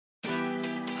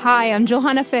Hi, I'm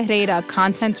Johanna Ferreira,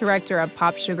 content director at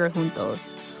Pop Sugar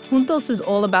Juntos. Juntos is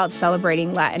all about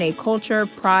celebrating Latinx culture,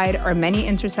 pride, our many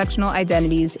intersectional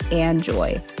identities, and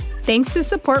joy. Thanks to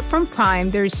support from Prime,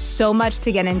 there's so much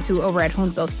to get into over at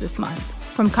Juntos this month.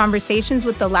 From conversations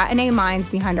with the Latinx minds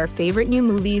behind our favorite new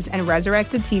movies and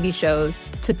resurrected TV shows,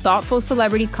 to thoughtful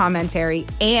celebrity commentary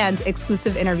and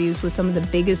exclusive interviews with some of the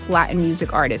biggest Latin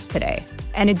music artists today.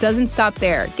 And it doesn't stop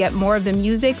there. Get more of the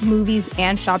music, movies,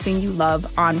 and shopping you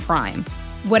love on Prime.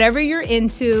 Whatever you're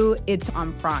into, it's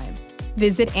on Prime.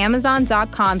 Visit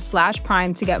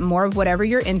Amazon.com/Prime to get more of whatever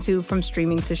you're into, from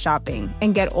streaming to shopping.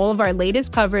 And get all of our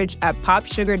latest coverage at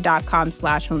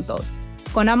popsugar.com/juntos.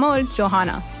 Con amor,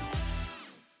 Johanna.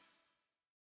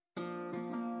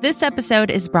 This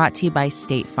episode is brought to you by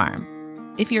State Farm.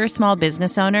 If you're a small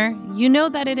business owner, you know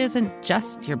that it isn't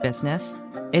just your business,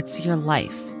 it's your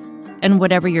life. And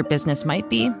whatever your business might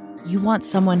be, you want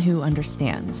someone who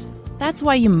understands. That's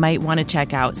why you might want to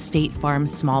check out State Farm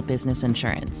Small Business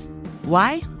Insurance.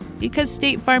 Why? Because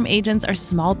State Farm agents are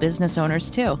small business owners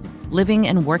too, living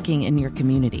and working in your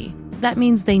community. That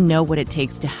means they know what it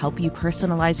takes to help you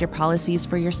personalize your policies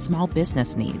for your small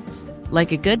business needs.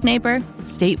 Like a good neighbor,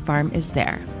 State Farm is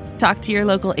there. Talk to your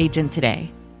local agent today.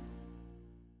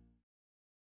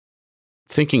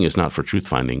 Thinking is not for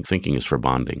truth-finding. Thinking is for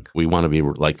bonding. We want to be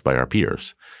liked by our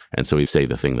peers. And so we say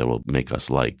the thing that will make us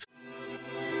liked.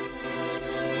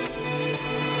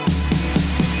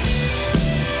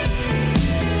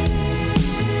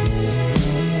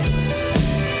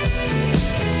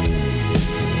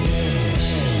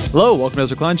 Hello, welcome to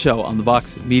Ezra Klein Show on the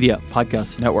Vox Media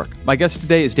Podcast Network. My guest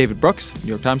today is David Brooks, New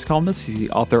York Times columnist. He's the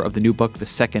author of the new book, The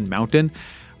Second Mountain,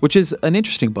 which is an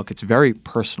interesting book. It's very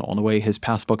personal in a way his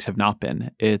past books have not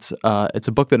been. It's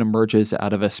a book that emerges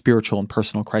out of a spiritual and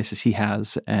personal crisis he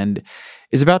has and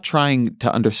is about trying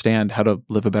to understand how to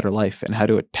live a better life and how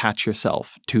to attach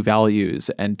yourself to values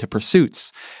and to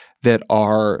pursuits that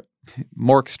are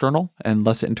more external and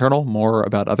less internal, more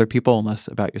about other people and less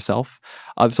about yourself.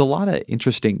 There's a lot of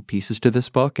interesting pieces to this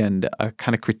book and a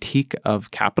kind of critique of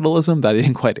capitalism that I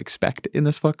didn't quite expect in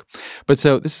this book. But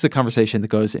so this is a conversation that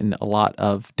goes in a lot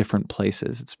of different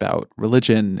places. It's about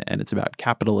religion and it's about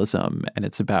capitalism and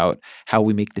it's about how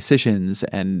we make decisions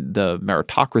and the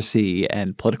meritocracy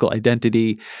and political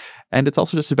identity. And it's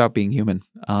also just about being human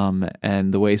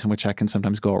and the ways in which that can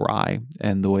sometimes go awry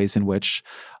and the ways in which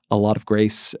a lot of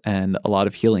grace and a lot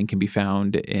of healing can be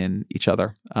found in each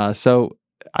other. So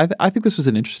I think this was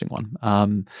an interesting one.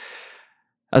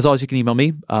 As always, you can email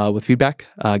me with feedback,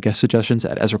 guest suggestions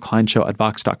at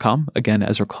EzraKleinShow@Vox.com. Again,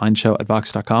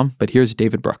 EzraKleinShow@Vox.com. But here's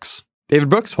David Brooks. David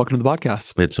Brooks, welcome to the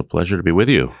podcast. It's a pleasure to be with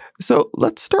you. So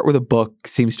let's start where the book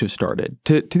seems to have started.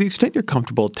 To the extent you're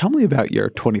comfortable, tell me about your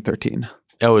 2013.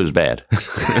 Oh, it was bad.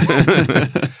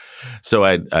 So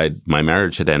my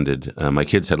marriage had ended. My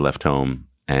kids had left home.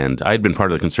 And I'd been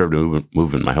part of the conservative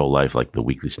movement my whole life, like the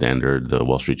Weekly Standard, the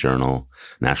Wall Street Journal,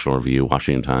 National Review,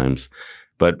 Washington Times.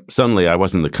 But suddenly I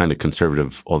wasn't the kind of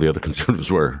conservative all the other conservatives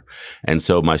were. And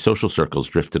so my social circles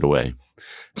drifted away.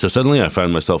 So suddenly I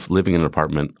found myself living in an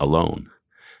apartment alone.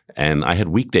 And I had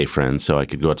weekday friends, so I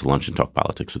could go out to lunch and talk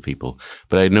politics with people.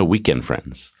 But I had no weekend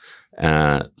friends.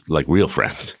 Like real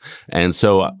friends. And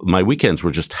so my weekends were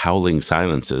just howling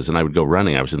silences and I would go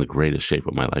running. I was in the greatest shape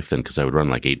of my life then because I would run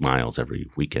like 8 miles every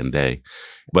weekend day.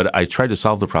 But I tried to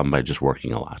solve the problem by just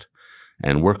working a lot.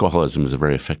 And workaholism is a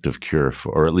very effective cure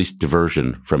for, or at least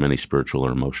diversion from any spiritual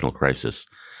or emotional crisis.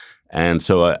 And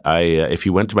so if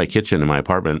you went to my kitchen in my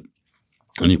apartment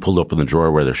and you pulled open the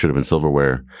drawer where there should have been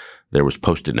silverware, there was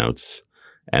Post-it notes.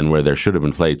 And where there should have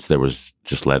been plates, there was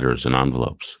just letters and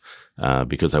envelopes.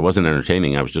 Because I wasn't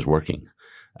entertaining, I was just working.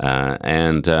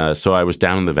 So I was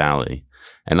down in the valley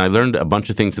and I learned a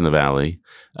bunch of things in the valley.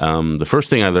 The first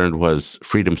thing I learned was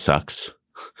freedom sucks,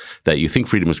 that you think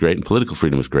freedom is great and political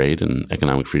freedom is great and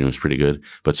economic freedom is pretty good,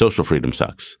 but social freedom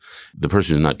sucks. The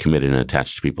person who's not committed and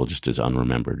attached to people just is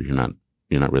unremembered.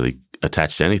 You're not really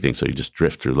attached to anything, so you just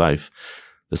drift through life.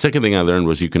 The second thing I learned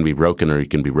was you can be broken or you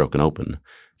can be broken open,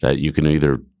 that you can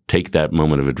either take that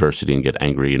moment of adversity and get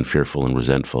angry and fearful and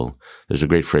resentful. There's a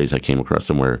great phrase I came across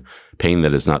somewhere: pain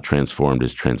that is not transformed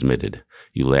is transmitted.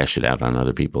 You lash it out on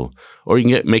other people. Or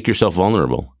you can make yourself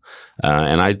vulnerable.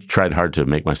 And I tried hard to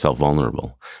make myself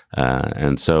vulnerable.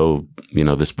 And so,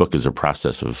 this book is a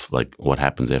process of like what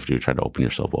happens after you try to open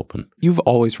yourself open. You've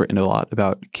always written a lot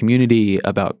about community,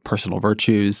 about personal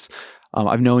virtues.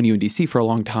 I've known you in D.C. for a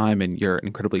long time, and you're an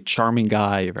incredibly charming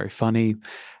guy. You're very funny.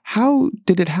 How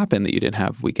did it happen that you didn't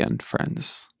have weekend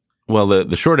friends? Well,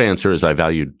 the short answer is I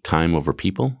valued time over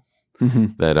people.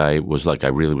 that I was like, I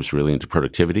really was really into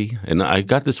productivity. And I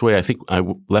got this way. I think I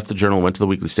left the Journal, went to the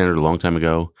Weekly Standard a long time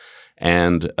ago.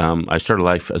 And I started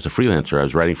life as a freelancer. I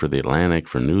was writing for The Atlantic,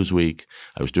 for Newsweek.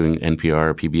 I was doing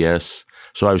NPR, PBS.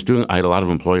 So I had a lot of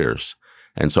employers.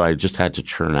 And so I just had to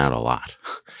churn out a lot.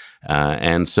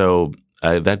 And so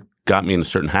that got me into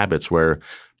certain habits where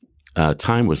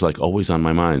time was like always on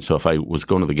my mind. So if I was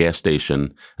going to the gas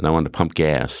station and I wanted to pump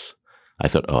gas, I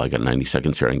thought, I got 90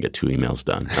 seconds here. I can get 2 emails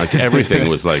done. Like everything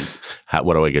was like,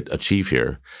 what do I achieve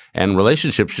here? And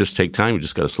relationships just take time. You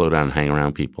just got to slow down and hang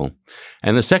around people.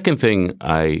 And the second thing,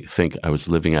 I think I was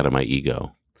living out of my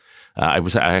ego. I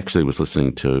actually was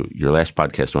listening to your last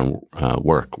podcast on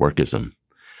workism.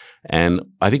 And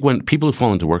I think when people who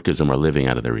fall into workism are living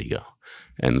out of their ego.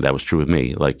 And that was true with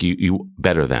me. Like you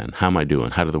better than, how am I doing?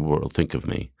 How does the world think of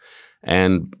me?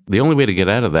 And the only way to get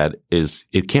out of that is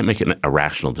it can't make a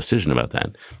rational decision about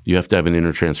that. You have to have an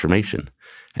inner transformation,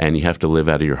 and you have to live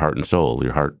out of your heart and soul.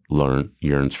 Your heart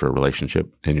yearns for a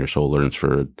relationship, and your soul yearns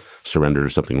for surrender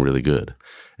to something really good.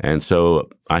 And so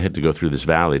I had to go through this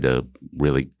valley to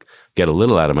really get a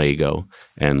little out of my ego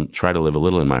and try to live a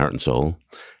little in my heart and soul.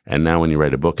 And now when you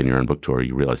write a book and you're on book tour,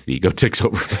 you realize the ego takes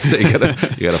over. So you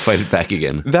gotta fight it back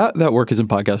again. That Workism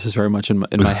podcast is very much in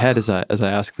my head as I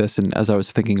ask this and as I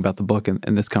was thinking about the book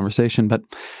and this conversation. But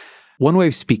one way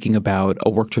of speaking about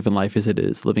a work-driven life is it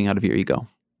is living out of your ego.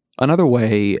 Another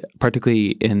way,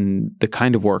 particularly in the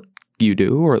kind of work you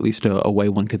do, or at least a way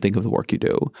one could think of the work you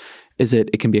do, is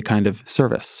it can be a kind of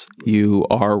service. You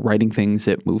are writing things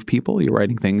that move people. You're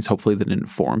writing things, hopefully, that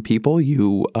inform people.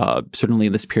 You, certainly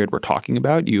in this period we're talking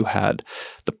about, you had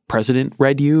the president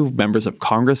read you, members of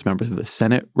Congress, members of the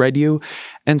Senate read you.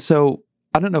 And so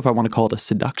I don't know if I want to call it a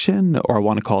seduction or I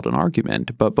want to call it an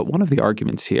argument, but one of the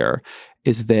arguments here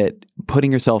is that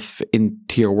putting yourself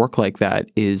into your work like that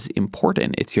is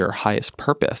important. It's your highest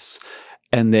purpose.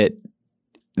 And that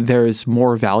there's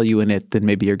more value in it than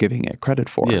maybe you're giving it credit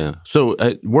for. Yeah. So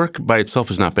work by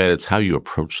itself is not bad. It's how you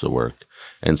approach the work.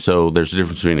 And so there's a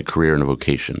difference between a career and a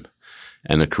vocation.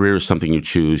 And a career is something you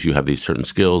choose. You have these certain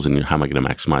skills, and how am I going to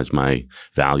maximize my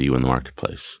value in the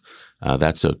marketplace?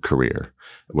 That's a career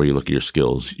where you look at your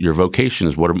skills. Your vocation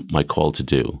is, what am I called to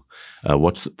do?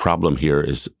 What's the problem here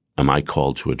is, am I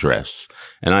called to address?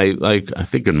 And I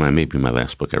think in maybe my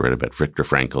last book I read about Viktor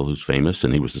Frankl, who's famous,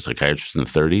 and he was a psychiatrist in the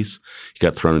 30s. He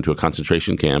got thrown into a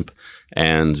concentration camp,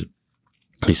 and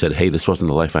he said, hey, this wasn't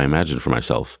the life I imagined for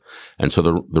myself. And so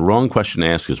the wrong question to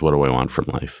ask is, what do I want from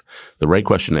life? The right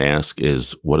question to ask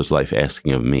is, what is life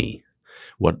asking of me?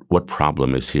 What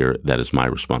problem is here that is my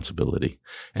responsibility?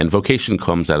 And vocation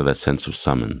comes out of that sense of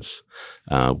summons.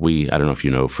 I don't know if you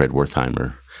know Fred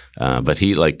Wertheimer, but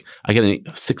I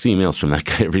get 6 emails from that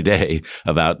guy every day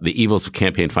about the evils of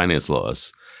campaign finance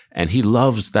laws. And he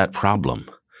loves that problem.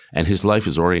 And his life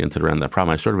is oriented around that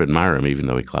problem. I sort of admire him, even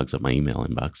though he clogs up my email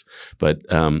inbox. But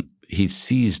he's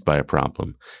seized by a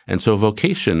problem. And so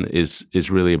vocation is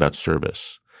really about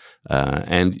service.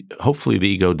 And hopefully the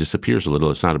ego disappears a little.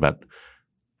 It's not about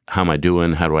how am I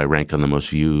doing? How do I rank on the most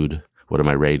viewed? What are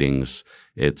my ratings?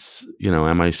 It's,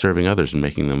 am I serving others and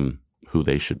making them who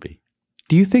they should be?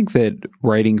 Do you think that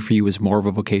writing for you was more of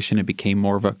a vocation and became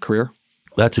more of a career?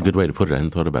 That's a good way to put it. I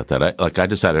hadn't thought about that. I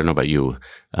decided, I don't know about you.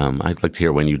 I'd like to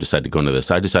hear when you decided to go into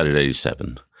this. I decided at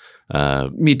 87.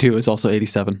 Me too. It's also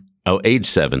 87. Oh, age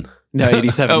 7. No,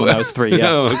 87 when I was 3, yeah.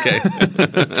 Oh,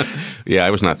 okay. Yeah,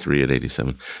 I was not 3 at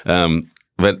 87.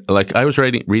 But I was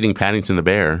reading Paddington the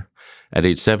Bear at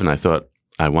age 7. I thought,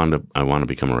 I want to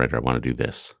become a writer. I want to do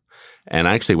this. And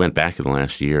I actually went back in the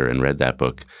last year and read that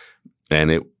book.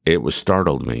 And it was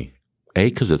startled me.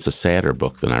 Because it's a sadder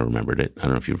book than I remembered it. I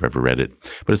don't know if you've ever read it.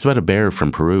 But it's about a bear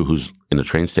from Peru who's in a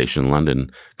train station in London,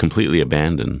 completely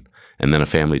abandoned. And then a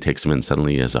family takes him in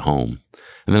suddenly as a home.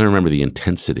 And then I remember the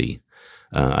intensity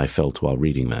I felt while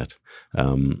reading that.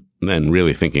 And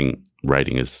really thinking,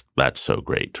 writing that's so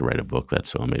great. To write a book,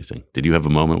 that's so amazing. Did you have a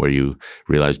moment where you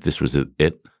realized this was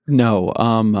it? No.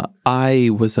 I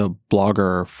was a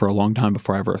blogger for a long time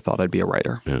before I ever thought I'd be a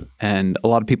writer. Yeah. And a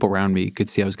lot of people around me could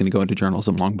see I was going to go into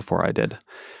journalism long before I did.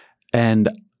 And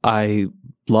I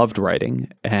loved writing.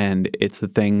 And it's the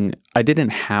thing, I didn't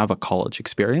have a college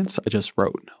experience. I just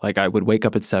wrote. I would wake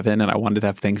up at 7 and I wanted to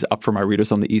have things up for my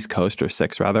readers on the East Coast, or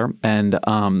 6 rather. And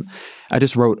I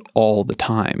just wrote all the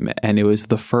time. And it was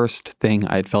the first thing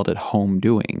I had felt at home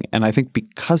doing. And I think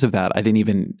because of that, I didn't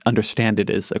even understand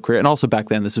it as a career. And also back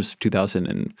then, this was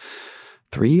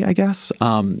 2003, I guess.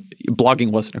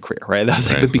 Blogging wasn't a career, right? That was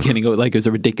the beginning of it. It was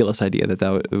a ridiculous idea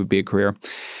that would be a career.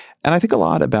 And I think a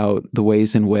lot about the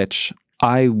ways in which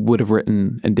I would have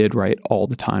written and did write all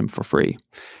the time for free.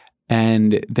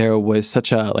 And there was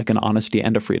such an honesty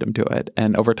and a freedom to it.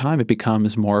 And over time, it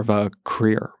becomes more of a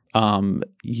career.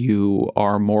 You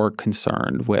are more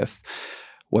concerned with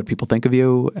what people think of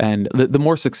you. And the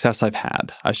more success I've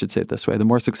had, I should say it this way, the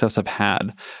more success I've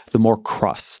had, the more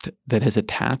crust that has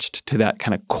attached to that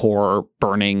kind of core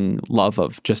burning love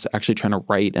of just actually trying to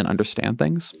write and understand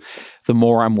things, the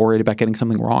more I'm worried about getting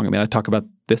something wrong. I mean, I talk about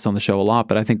this on the show a lot,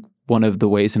 but I think one of the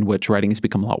ways in which writing has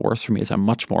become a lot worse for me is I'm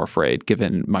much more afraid,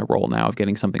 given my role now, of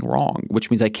getting something wrong, which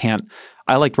means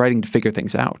I like writing to figure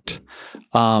things out.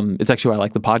 It's actually why I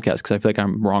like the podcast, because I feel like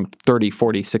I'm wrong 30,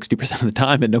 40, 60% of the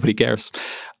time and nobody cares.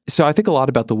 So I think a lot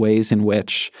about the ways in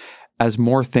which, as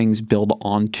more things build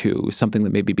onto something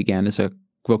that maybe began as a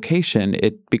vocation,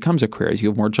 it becomes a career as you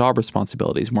have more job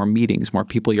responsibilities, more meetings, more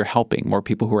people you're helping, more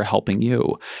people who are helping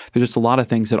you. There's just a lot of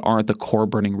things that aren't the core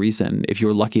burning reason if you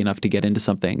were lucky enough to get into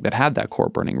something that had that core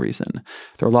burning reason.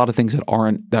 There are a lot of things that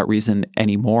aren't that reason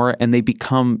anymore, and they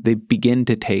begin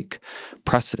to take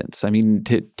precedence. I mean,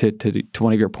 to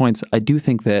one of your points, I do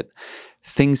think that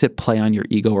things that play on your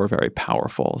ego are very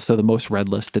powerful. So the most read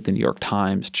list at the New York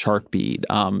Times, Chartbeat,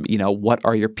 what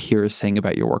are your peers saying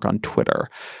about your work on Twitter?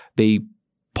 They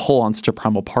pull on such a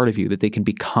primal part of you that they can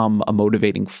become a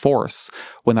motivating force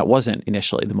when that wasn't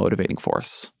initially the motivating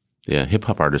force. Yeah, hip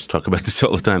hop artists talk about this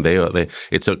all the time.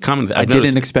 It's a common. I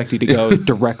didn't expect you to go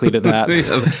directly to that.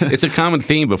 It's a common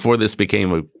theme before this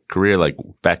became a career. Like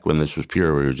back when this was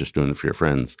pure, we were just doing it for your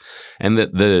friends. And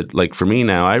for me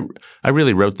now, I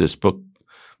really wrote this book.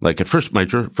 Like at first, my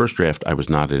first draft, I was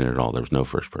not in it at all. There was no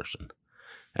first person.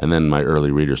 And then my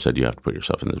early reader said, you have to put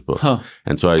yourself in this book.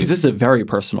 And so because this is a very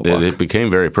personal book. It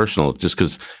became very personal just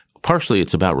because partially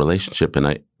it's about relationship,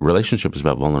 and relationship is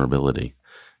about vulnerability.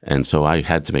 And so I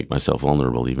had to make myself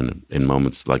vulnerable even in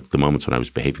moments like the moments when I was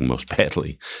behaving most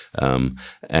badly.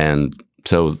 And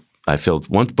so I felt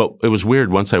but it was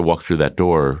weird. Once I walked through that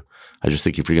door, I just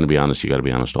think if you're going to be honest, you got to be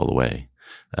honest all the way.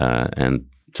 And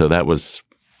so that was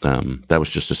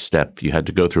just a step you had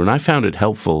to go through. And I found it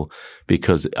helpful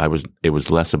because it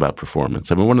was less about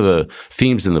performance. I mean, one of the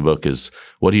themes in the book is,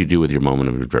 what do you do with your moment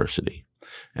of adversity?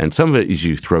 And some of it is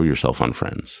you throw yourself on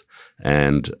friends.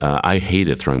 And I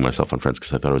hated throwing myself on friends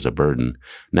because I thought it was a burden.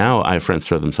 Now I have friends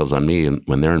throw themselves on me, and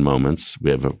when they're in moments,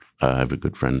 I have a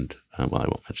good friend, I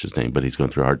won't mention his name, but he's going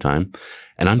through a hard time.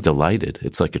 And I'm delighted.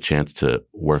 It's like a chance to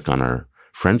work on our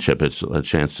friendship. It's a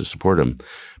chance to support him.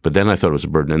 But then I thought it was a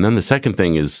burden. And then the second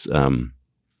thing is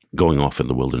going off in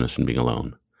the wilderness and being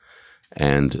alone.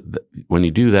 And when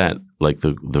you do that, like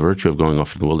the virtue of going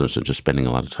off in the wilderness and just spending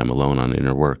a lot of time alone on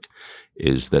inner work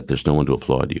is that there's no one to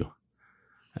applaud you.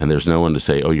 And there's no one to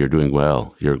say, oh, you're doing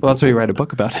well. Well, that's why you write a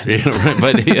book about it.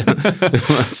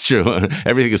 That's true.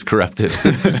 Everything is corrupted.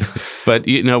 But,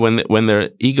 when their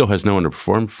ego has no one to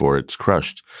perform for, it's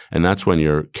crushed. And that's when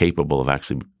you're capable of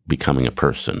actually becoming a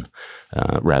person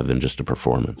rather than just a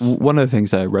performance. One of the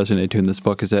things I resonated to in this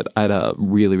book is that I had a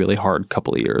really, really hard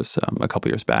couple of years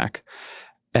back.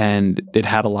 And it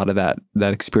had a lot of that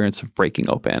experience of breaking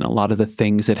open. A lot of the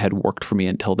things that had worked for me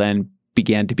until then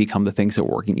began to become the things that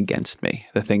were working against me.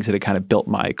 The things that had kind of built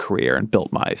my career and built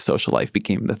my social life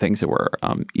became the things that were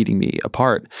eating me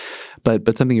apart.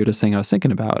 But something you were just saying I was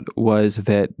thinking about was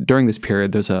that during this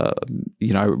period, I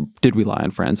did rely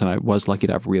on friends, and I was lucky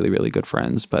to have really, really good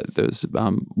friends. But there's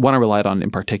one I relied on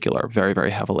in particular very,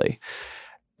 very heavily.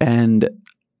 And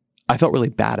I felt really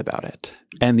bad about it.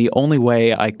 And the only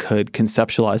way I could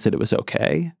conceptualize that it was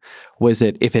okay was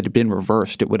that if it had been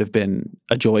reversed, it would have been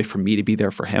a joy for me to be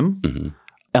there for him. Mm-hmm.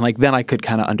 And then I could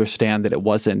kind of understand that it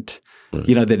wasn't,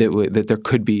 that there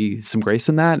could be some grace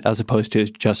in that, as opposed to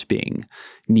just being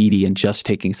needy and just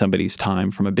taking somebody's time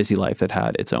from a busy life that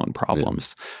had its own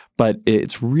problems. Yeah. But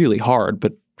it's really hard.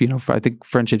 But, I think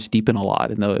friendships deepen a lot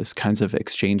in those kinds of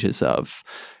exchanges of,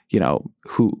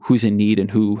 who's in need and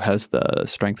who has the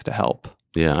strength to help.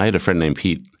 Yeah, I had a friend named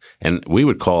Pete, and we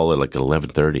would call at like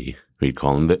 11:30. We'd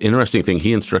call him. The interesting thing,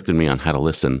 he instructed me on how to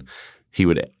listen. I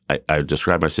would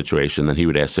describe my situation, then he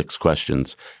would ask 6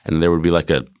 questions, and there would be like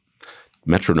a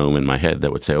metronome in my head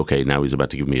that would say, okay, now he's about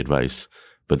to give me advice.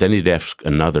 But then he'd ask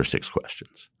another 6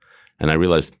 questions. And I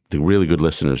realized the really good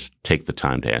listeners take the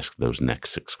time to ask those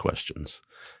next 6 questions.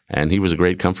 And he was a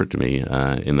great comfort to me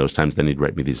in those times. Then he'd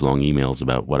write me these long emails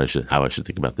about how I should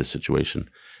think about this situation.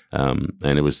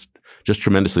 And it was just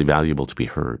tremendously valuable to be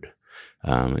heard.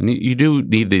 And you do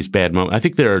need these bad moments. I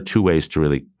think there are 2 ways to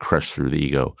really crush through the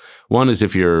ego. One is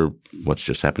if what's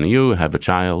just happened to you, have a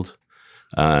child,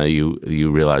 you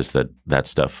realize that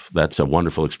stuff, that's a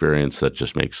wonderful experience that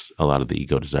just makes a lot of the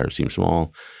ego desire seem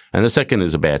small. And the second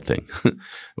is a bad thing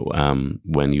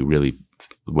when you really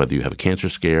whether you have a cancer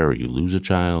scare or you lose a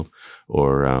child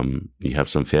or you have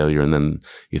some failure. And then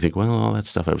you think, well, all that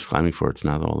stuff I was climbing for, it's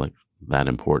not all like that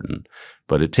important.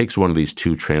 But it takes one of these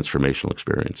two transformational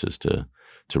experiences to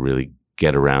really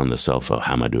get around the self of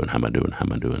how am I doing, how am I doing, how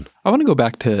am I doing? I want to go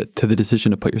back to the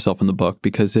decision to put yourself in the book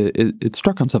because it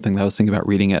struck on something that I was thinking about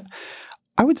reading it.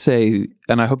 I would say,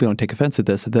 and I hope you don't take offense at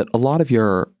this, that a lot of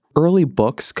your early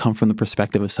books come from the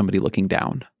perspective of somebody looking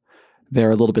down.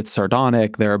 They're a little bit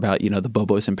sardonic. They're about, the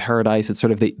Bobos in Paradise. It's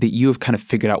sort of that you have kind of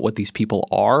figured out what these people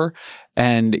are.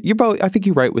 And you're both, I think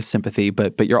you write with sympathy,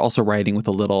 but you're also writing with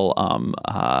a little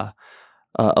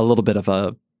bit of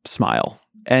a smile.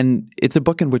 And it's a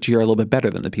book in which you're a little bit better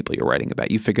than the people you're writing about.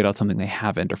 You figured out something they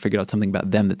haven't or figured out something about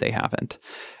them that they haven't.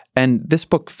 And this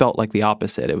book felt like the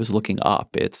opposite. It was looking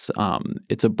up. It's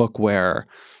a book where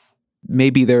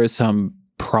maybe there is some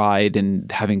pride in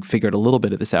having figured a little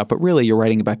bit of this out, but really you're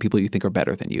writing about people you think are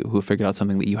better than you, who have figured out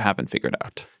something that you haven't figured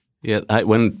out. Yeah,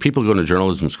 when people go to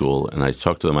journalism school and I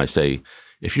talk to them, I say,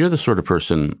 if you're the sort of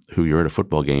person who you're at a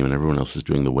football game and everyone else is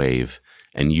doing the wave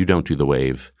and you don't do the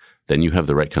wave, then you have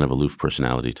the right kind of aloof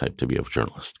personality type to be a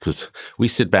journalist. Because we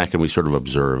sit back and we sort of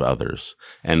observe others.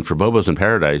 And for Bobos in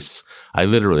Paradise,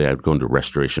 I'd go into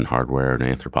Restoration Hardware, an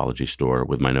anthropology store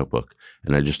with my notebook,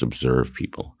 and I just observe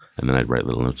people. And then I'd write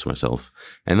little notes to myself.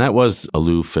 And that was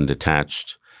aloof and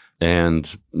detached.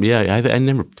 And yeah, I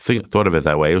never thought of it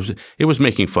that way. It was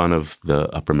making fun of the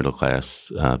upper middle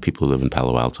class, people who live in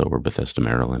Palo Alto or Bethesda,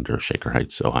 Maryland, or Shaker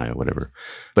Heights, Ohio, whatever.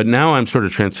 But now I'm sort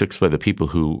of transfixed by the people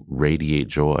who radiate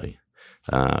joy.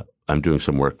 I'm doing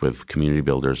some work with community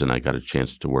builders, and I got a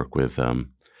chance to work with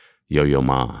Yo-Yo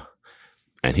Ma.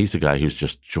 And he's a guy who's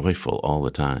just joyful all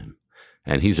the time.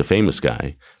 And he's a famous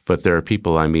guy, but there are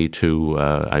people I meet who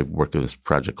I work on this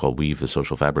project called Weave, the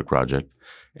Social Fabric Project,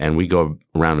 and we go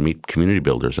around and meet community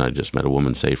builders. And I just met a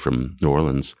woman, say, from New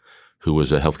Orleans who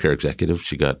was a healthcare executive.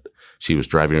 She was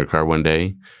driving her car one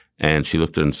day, and she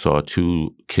looked and saw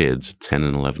two kids, 10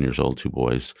 and 11 years old, two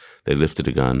boys. They lifted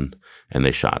a gun, and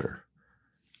they shot her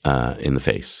in the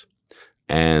face.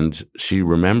 And she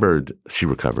recovered,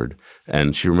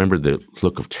 and she remembered the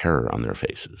look of terror on their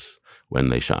faces when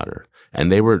they shot her. And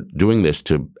they were doing this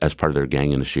as part of their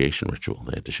gang initiation ritual.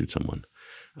 They had to shoot someone.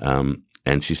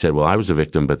 And she said, well, I was a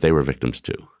victim, but they were victims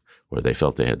too, where they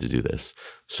felt they had to do this.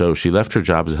 So she left her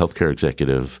job as a healthcare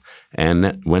executive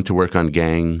and went to work on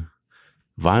gang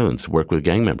violence, work with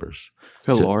gang members.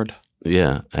 Good Lord.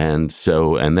 Yeah. And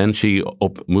then she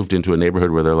moved into a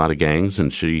neighborhood where there are a lot of gangs,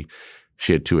 and she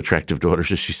had two attractive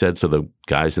daughters, as she said. So the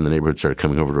guys in the neighborhood started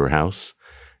coming over to her house,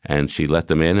 and she let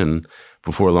them in. And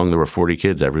before long, there were 40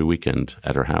 kids every weekend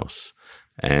at her house.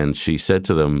 And she said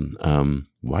to them,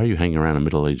 why are you hanging around a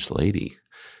middle-aged lady?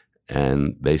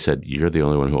 And they said, you're the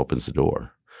only one who opens the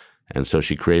door. And so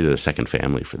she created a second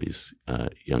family for these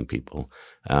young people.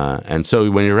 And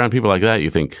so when you're around people like that, you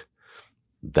think,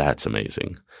 that's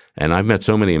amazing. And I've met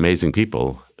so many amazing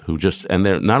people who and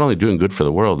they're not only doing good for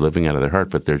the world, living out of their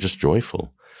heart, but they're just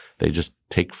joyful. They just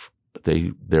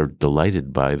they're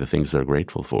delighted by the things they're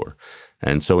grateful for.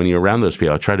 And so when you're around those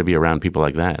people, I try to be around people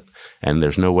like that. And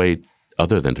there's no way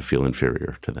other than to feel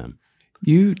inferior to them.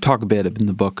 You talk a bit in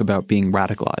the book about being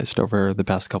radicalized over the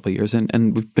past couple of years.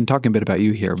 And we've been talking a bit about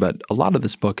you here, but a lot of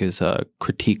this book is a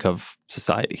critique of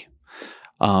society.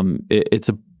 It's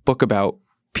a book about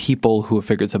people who have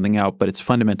figured something out, but it's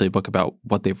fundamentally a book about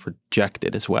what they've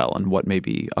rejected as well and what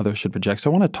maybe others should reject. So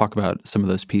I want to talk about some of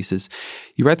those pieces.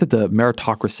 You write that the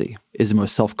meritocracy is the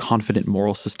most self-confident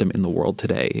moral system in the world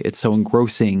today. It's so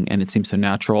engrossing and it seems so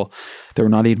natural that we're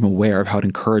not even aware of how it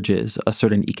encourages a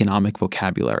certain economic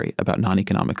vocabulary about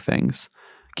non-economic things.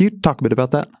 Can you talk a bit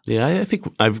about that? Yeah, I think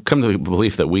I've come to the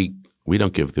belief that we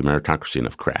don't give the meritocracy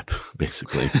enough crap,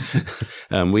 basically.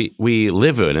 We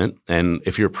live in it, and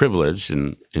if you're privileged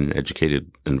in an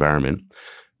educated environment,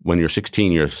 when you're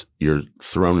 16, you're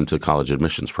thrown into the college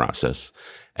admissions process,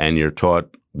 and you're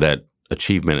taught that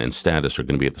achievement and status are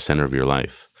going to be at the center of your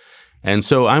life. And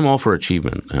so I'm all for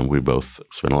achievement, and we both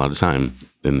spend a lot of time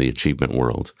in the achievement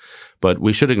world. But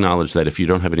we should acknowledge that if you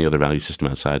don't have any other value system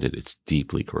outside it, it's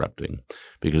deeply corrupting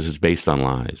because it's based on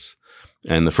lies.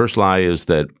 And the first lie is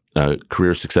that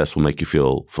career success will make you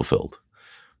feel fulfilled,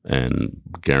 and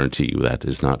guarantee you that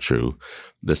is not true.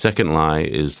 The second lie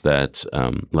is that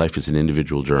life is an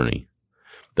individual journey,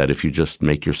 that if you just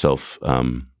make yourself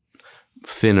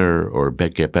thinner or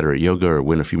get better at yoga or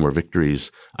win a few more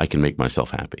victories, I can make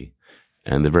myself happy.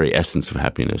 And the very essence of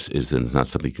happiness is that it's not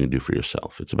something you can do for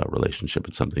yourself. It's about relationship.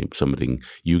 It's something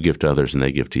you give to others and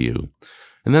they give to you.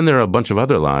 And then there are a bunch of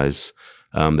other lies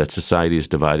that society is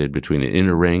divided between an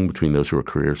inner ring, between those who are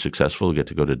career successful, who get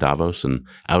to go to Davos, and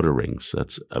outer rings.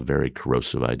 That's a very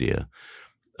corrosive idea,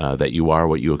 that you are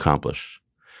what you accomplish,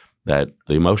 that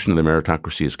the emotion of the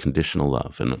meritocracy is conditional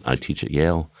love. And I teach at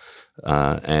Yale,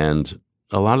 and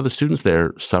a lot of the students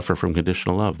there suffer from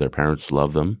conditional love. Their parents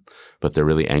love them, but they're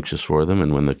really anxious for them.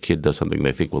 And when the kid does something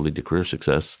they think will lead to career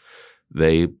success,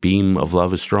 the beam of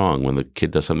love is strong. When the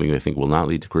kid does something they think will not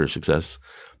lead to career success,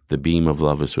 the beam of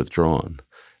love is withdrawn.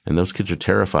 And those kids are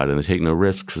terrified and they take no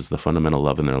risks because the fundamental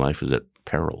love in their life is at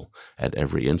peril at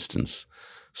every instance.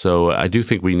 So I do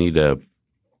think we need to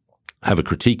have a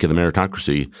critique of the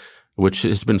meritocracy, which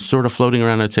has been sort of floating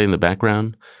around, I'd say, in the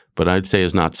background, but I'd say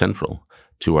is not central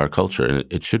to our culture. And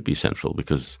it should be central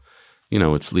because,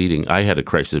 it's leading. I had a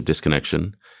crisis of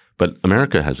disconnection, but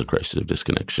America has a crisis of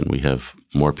disconnection. We have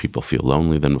more people feel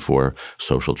lonely than before.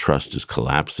 Social trust is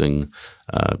collapsing.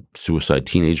 Suicide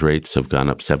teenage rates have gone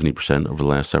up 70% over the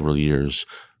last several years.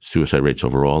 Suicide rates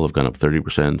overall have gone up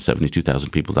 30%. 72,000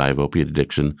 people die of opiate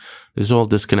addiction. This is all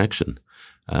disconnection.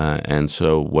 And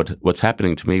so what's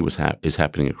happening to me is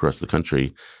happening across the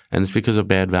country, and it's because of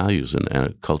bad values and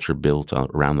a culture built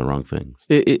around the wrong things.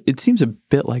 It seems a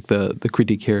bit like the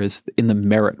critique here is in the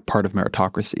merit part of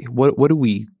meritocracy. What do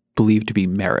we believe to be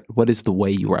merit? What is the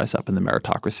way you rise up in the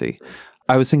meritocracy?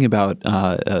 I was thinking about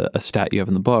a stat you have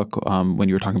in the book when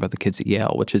you were talking about the kids at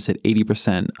Yale, which is that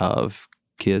 80% of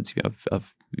kids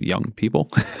of young people.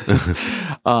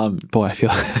 Boy, I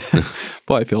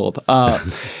feel old.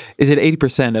 Is it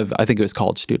 80% of, I think it was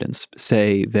college students,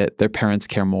 say that their parents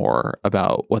care more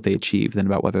about what they achieve than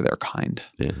about whether they're kind.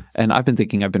 Yeah. And I've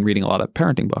been reading a lot of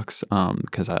parenting books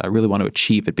because I really want to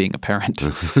achieve at being a parent.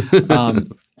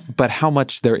 But how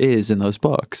much there is in those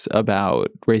books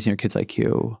about raising your kids'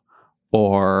 IQ,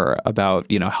 or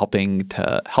about helping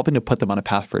to put them on a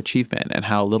path for achievement, and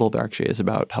how little there actually is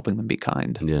about helping them be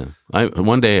kind. Yeah.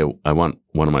 One day I want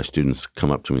one of my students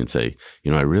come up to me and say,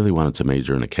 I really wanted to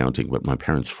major in accounting, but my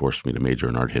parents forced me to major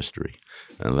in art history.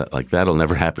 And that'll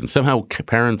never happen. Somehow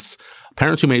parents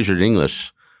who majored in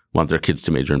English want their kids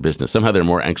to major in business. Somehow they're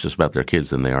more anxious about their kids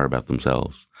than they are about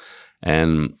themselves.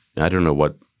 And I don't know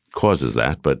what causes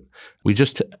that, but we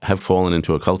just have fallen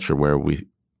into a culture where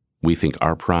we think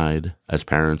our pride as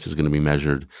parents is going to be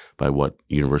measured by what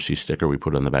university sticker we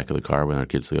put on the back of the car when our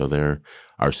kids go there.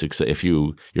 Our success, if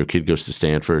your kid goes to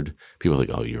Stanford, people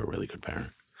think, "Oh, you're a really good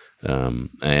parent,"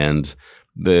 and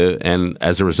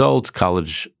as a result,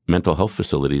 college mental health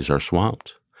facilities are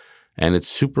swamped, and it's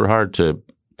super hard to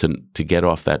get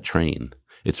off that train.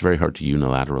 It's very hard to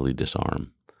unilaterally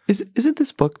disarm. Isn't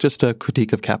this book just a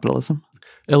critique of capitalism?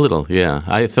 A little, yeah.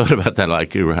 I thought about that.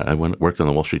 I worked on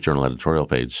the Wall Street Journal editorial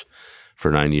page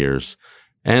for 9 years,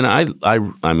 and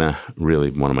I'm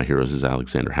really one of my heroes is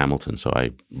Alexander Hamilton. So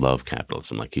I love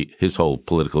capitalism. Like his whole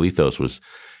political ethos was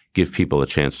give people a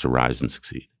chance to rise and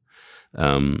succeed.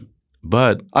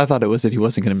 But I thought it was that he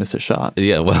wasn't going to miss a shot.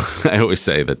 Yeah, well, I always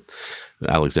say that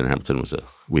Alexander Hamilton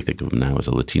we think of him now as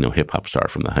a Latino hip hop star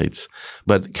from the Heights.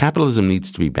 But capitalism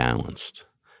needs to be balanced.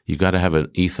 You got to have an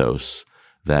ethos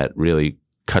that really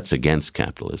cuts against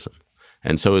capitalism.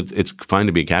 And so it's fine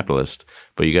to be a capitalist,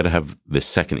 but you got to have this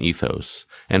second ethos.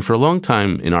 And for a long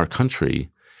time in our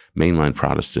country, mainline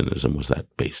Protestantism was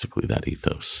basically that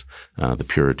ethos. The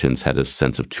Puritans had a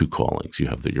sense of two callings. You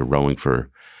have that you're rowing for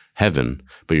heaven,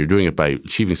 but you're doing it by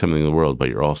achieving something in the world, but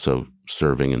you're also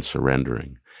serving and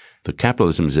surrendering. The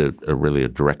capitalism is really a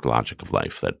direct logic of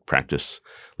life, that practice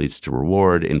leads to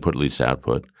reward, input leads to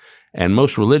output. And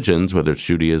most religions, whether it's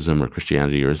Judaism or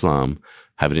Christianity or Islam,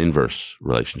 have an inverse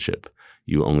relationship.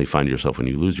 You only find yourself when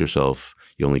you lose yourself.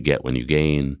 You only get when you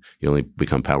gain. You only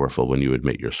become powerful when you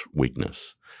admit your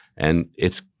weakness. And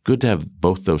it's good to have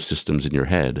both those systems in your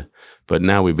head. But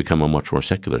now we've become a much more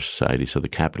secular society, so the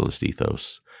capitalist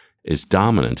ethos is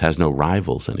dominant, has no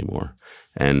rivals anymore.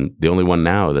 And the only one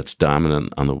now that's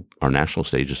dominant on our national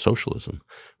stage is socialism,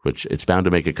 which it's bound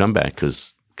to make a comeback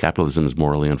because capitalism is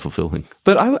morally unfulfilling.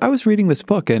 But I was reading this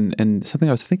book, and something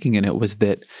I was thinking in it was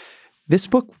that this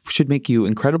book should make you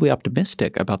incredibly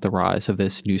optimistic about the rise of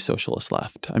this new socialist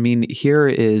left. I mean, here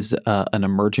is an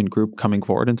emergent group coming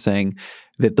forward and saying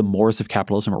that the mores of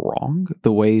capitalism are wrong,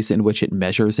 the ways in which it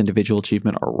measures individual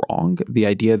achievement are wrong, the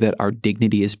idea that our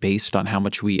dignity is based on how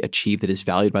much we achieve that is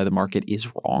valued by the market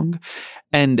is wrong.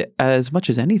 And as much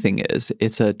as anything is,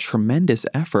 it's a tremendous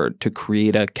effort to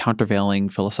create a countervailing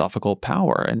philosophical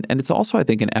power. And it's also, I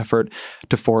think, an effort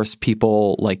to force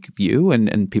people like you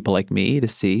and people like me to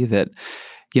see that,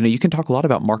 you can talk a lot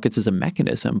about markets as a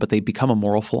mechanism, but they become a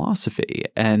moral philosophy.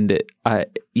 And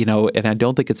and I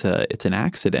don't think it's an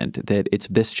accident that it's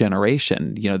this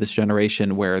generation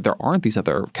where there aren't these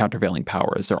other countervailing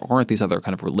powers, there aren't these other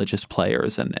kind of religious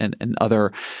players and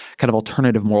other kind of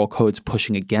alternative moral codes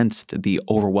pushing against the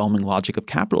overwhelming logic of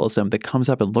capitalism, that comes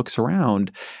up and looks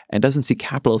around and doesn't see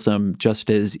capitalism just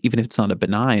as, even if it's not a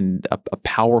benign, a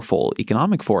powerful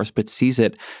economic force, but sees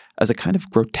it as a kind of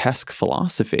grotesque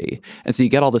philosophy. And so you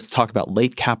get all this talk about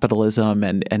late capitalism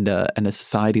and a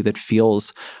society that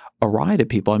feels awry to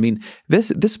people. I mean,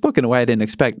 this book, in a way I didn't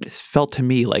expect, felt to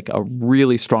me like a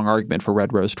really strong argument for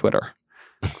Red Rose Twitter.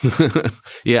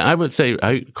 Yeah, I would say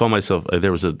I call myself,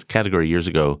 there was a category years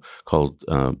ago called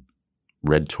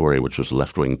Red Tory, which was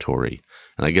left-wing Tory.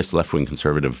 And I guess left-wing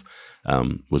conservative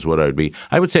was what I would be.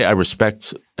 I would say I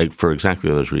respect, for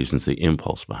exactly those reasons, the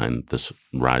impulse behind this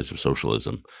rise of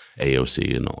socialism,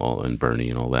 AOC and Bernie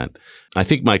and all that. I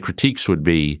think my critiques would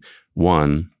be,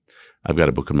 one, I've got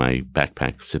a book in my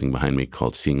backpack sitting behind me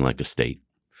called Seeing Like a State.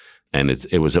 And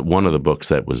it was one of the books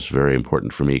that was very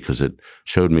important for me because it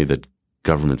showed me that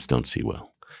governments don't see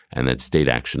well and that state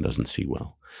action doesn't see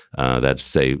well. That's,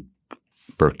 say,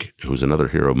 Burke, who's another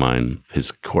hero of mine,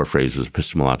 his core phrase was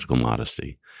epistemological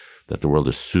modesty, that the world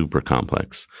is super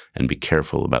complex and be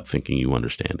careful about thinking you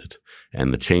understand it.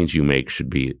 And the change you make should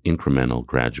be incremental,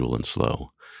 gradual, and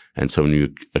slow. And so when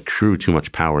you accrue too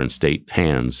much power in state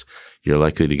hands, you're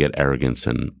likely to get arrogance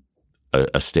and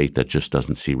a state that just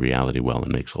doesn't see reality well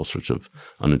and makes all sorts of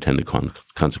unintended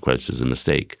consequences a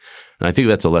mistake. And I think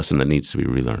that's a lesson that needs to be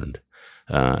relearned.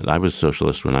 I was a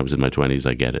socialist when I was in my 20s.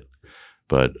 I get it.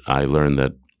 But I learned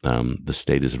that the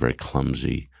state is a very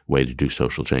clumsy way to do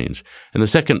social change. And the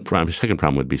second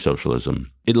problem would be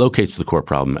socialism. It locates the core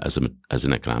problem as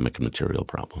an economic and material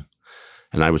problem.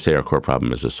 And I would say our core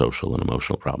problem is a social and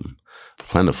emotional problem.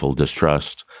 Plentiful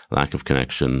distrust, lack of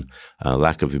connection,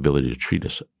 lack of the ability to treat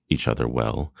each other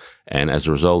well. And as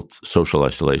a result, social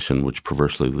isolation, which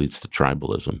perversely leads to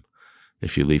tribalism.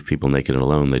 If you leave people naked and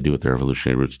alone, they do what their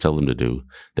evolutionary roots tell them to do.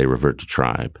 They revert to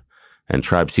tribe. And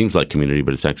tribe seems like community,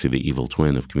 but it's actually the evil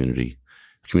twin of community.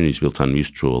 Community is built on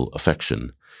mutual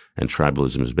affection, and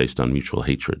tribalism is based on mutual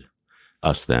hatred.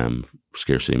 Us, them,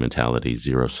 scarcity mentality,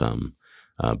 zero sum.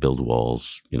 Build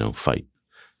walls, fight.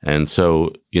 And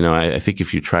so, I think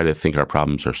if you try to think our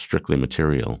problems are strictly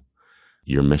material,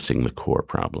 you're missing the core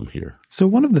problem here. So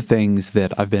one of the things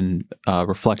that I've been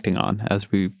reflecting on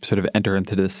as we sort of enter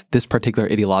into this particular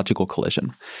ideological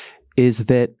collision is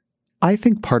that I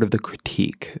think part of the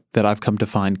critique that I've come to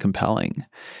find compelling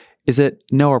is that,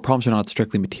 no, our problems are not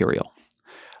strictly material.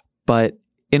 But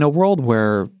in a world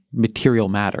where material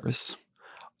matters,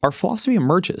 our philosophy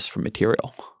emerges from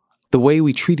material. The way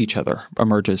we treat each other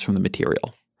emerges from the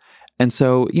material. And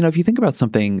so, if you think about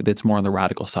something that's more on the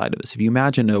radical side of this, if you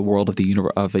imagine a world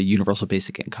of a universal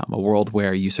basic income, a world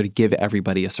where you sort of give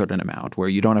everybody a certain amount, where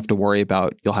you don't have to worry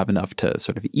about you'll have enough to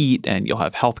sort of eat and you'll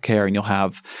have healthcare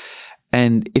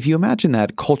and if you imagine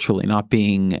that culturally not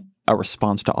being a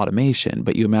response to automation,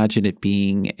 but you imagine it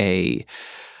being a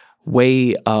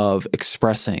way of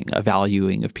expressing a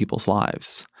valuing of people's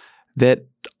lives, that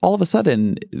all of a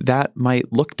sudden that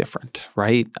might look different,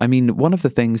 right? I mean, one of the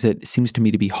things that seems to me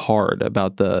to be hard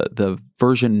about the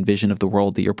vision of the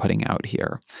world that you're putting out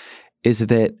here is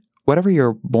that whatever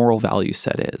your moral value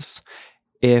set is,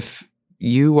 if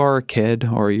you are a kid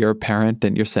or you're a parent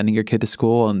and you're sending your kid to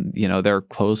school and, their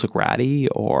clothes look ratty,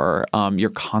 or you're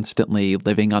constantly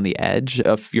living on the edge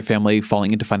of your family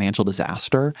falling into financial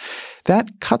disaster,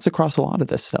 that cuts across a lot of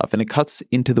this stuff and it cuts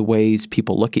into the ways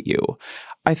people look at you.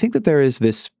 I think that there is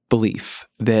this belief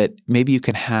that maybe you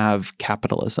can have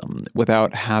capitalism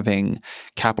without having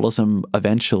capitalism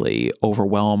eventually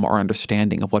overwhelm our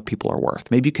understanding of what people are worth.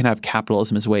 Maybe you can have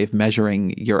capitalism as a way of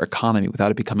measuring your economy without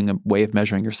it becoming a way of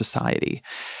measuring your society.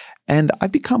 And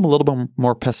I've become a little bit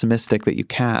more pessimistic that you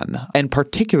can. And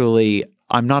particularly,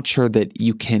 I'm not sure that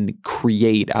you can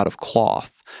create out of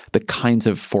cloth the kinds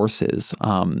of forces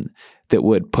that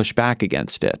would push back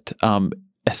against it.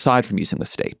 Aside from using the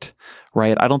state,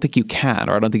 right? I don't think you can,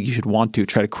 or I don't think you should want to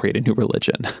try to create a new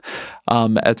religion.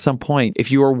 At some point, if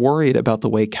you are worried about the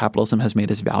way capitalism has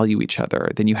made us value each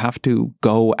other, then you have to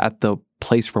go at the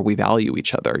place where we value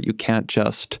each other. You can't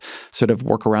just sort of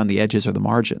work around the edges or the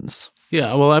margins.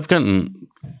 Yeah, well, I've gotten,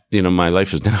 my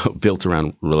life is now built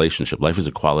around relationship. Life is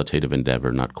a qualitative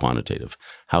endeavor, not quantitative.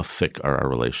 How thick are our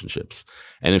relationships?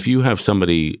 And if you have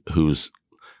somebody whose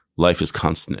life is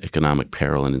constant economic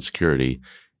peril and insecurity,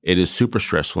 it is super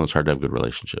stressful and it's hard to have good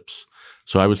relationships.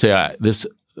 So I would say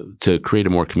to create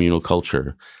a more communal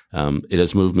culture, it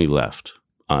has moved me left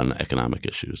on economic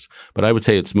issues. But I would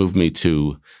say it's moved me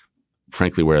to,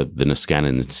 frankly, where the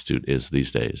Niskanen Institute is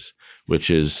these days,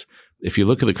 which is if you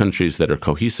look at the countries that are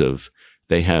cohesive,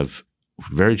 they have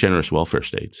very generous welfare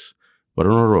states. But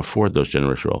in order to afford those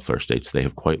generous welfare states, they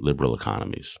have quite liberal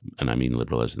economies. And I mean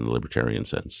liberal as in the libertarian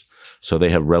sense. So they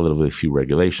have relatively few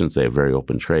regulations. They have very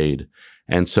open trade.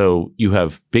 And so you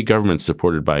have big governments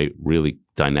supported by really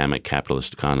dynamic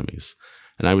capitalist economies.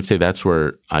 And I would say that's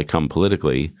where I come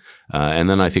politically. And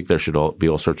then I think there should be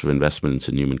all sorts of investments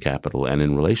in human capital and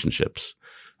in relationships.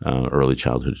 Early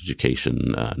childhood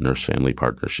education, nurse-family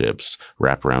partnerships,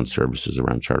 wraparound services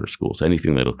around charter schools,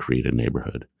 anything that'll create a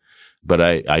neighborhood. But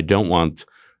I don't want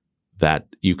that.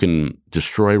 You can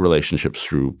destroy relationships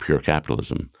through pure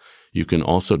capitalism. You can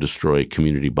also destroy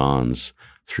community bonds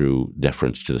through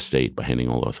deference to the state by handing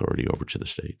all authority over to the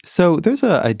state. So there's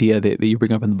an idea that you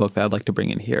bring up in the book that I'd like to bring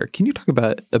in here. Can you talk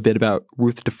a bit about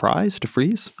Ruth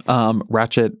DeFries,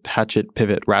 ratchet, hatchet,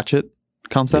 pivot, ratchet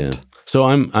concept? Yeah. So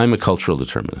I'm a cultural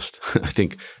determinist. I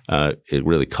think it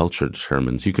really culture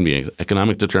determines. You can be an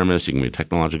economic determinist, you can be a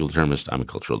technological determinist. I'm a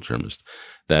cultural determinist.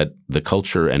 That the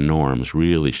culture and norms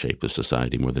really shape the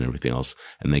society more than everything else,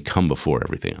 and they come before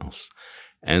everything else.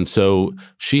 And so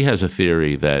she has a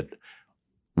theory that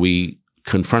we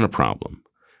confront a problem,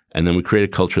 and then we create a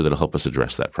culture that will help us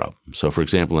address that problem. So, for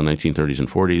example, in the 1930s and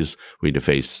 40s, we had to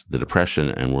face the Depression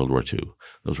and World War II.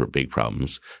 Those were big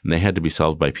problems, and they had to be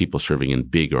solved by people serving in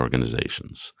big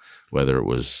organizations, whether it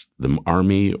was the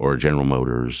Army or General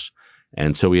Motors.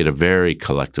 And so we had a very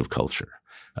collective culture.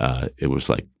 It was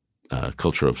like a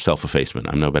culture of self-effacement.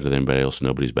 I'm no better than anybody else.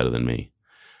 Nobody's better than me.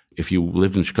 If you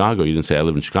lived in Chicago, you didn't say, I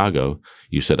live in Chicago.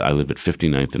 You said, I live at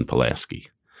 59th and Pulaski,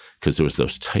 because there was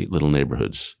those tight little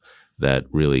neighborhoods that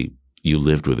really you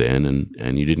lived within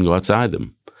and you didn't go outside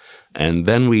them. And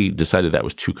then we decided that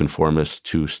was too conformist,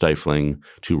 too stifling,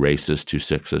 too racist, too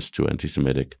sexist, too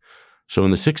anti-Semitic. So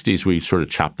in the 60s, we sort of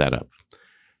chopped that up.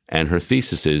 And her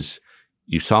thesis is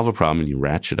you solve a problem and you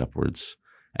ratchet upwards.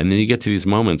 And then you get to these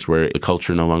moments where the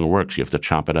culture no longer works. You have to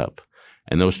chop it up.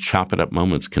 And those chop it up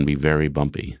moments can be very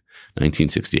bumpy.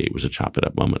 1968 was a chop it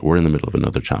up moment. We're in the middle of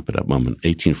another chop it up moment.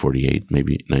 1848,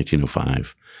 maybe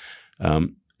 1905.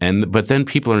 But then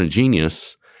people are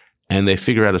ingenious and they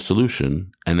figure out a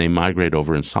solution and they migrate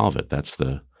over and solve it. That's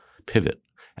the pivot.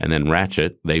 And then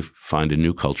ratchet, they find a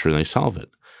new culture and they solve it.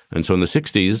 And so in the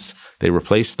 60s, they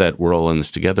replaced that we're all in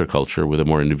this together culture with a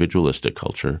more individualistic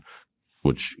culture,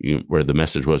 where the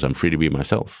message was, I'm free to be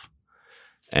myself.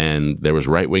 And there was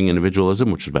right-wing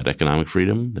individualism, which was about economic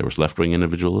freedom. There was left-wing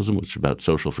individualism, which was about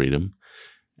social freedom.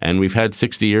 And we've had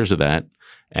 60 years of that,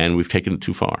 and we've taken it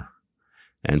too far.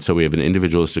 And so we have an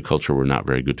individualistic culture. We're not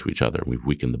very good to each other. We've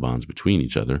weakened the bonds between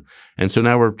each other. And so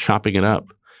now we're chopping it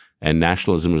up. And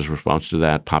nationalism is a response to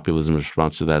that. Populism is a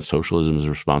response to that. Socialism is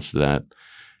a response to that.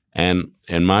 And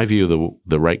in my view,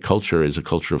 the right culture is a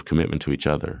culture of commitment to each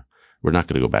other. We're not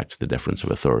going to go back to the deference of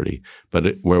authority,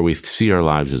 but where we see our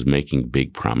lives as making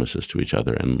big promises to each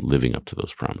other and living up to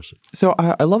those promises. So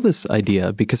I love this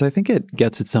idea because I think it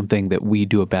gets at something that we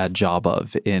do a bad job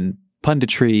of in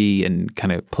punditry and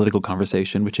kind of political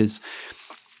conversation, which is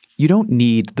you don't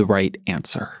need the right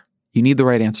answer. You need the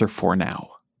right answer for now.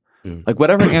 Like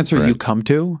whatever answer right. you come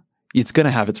to, it's going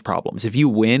to have its problems. If you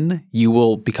win, you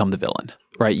will become the villain,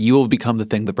 right? You will become the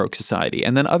thing that broke society.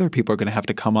 And then other people are going to have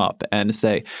to come up and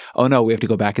say, oh no, we have to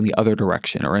go back in the other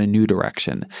direction or in a new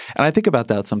direction. And I think about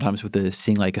that sometimes with the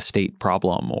Seeing Like a State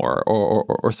problem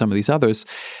or some of these others,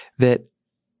 that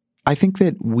I think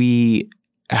that we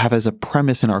have as a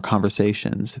premise in our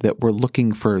conversations that we're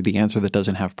looking for the answer that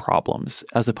doesn't have problems,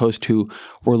 as opposed to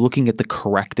we're looking at the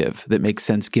corrective that makes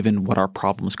sense given what our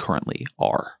problems currently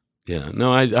are. Yeah,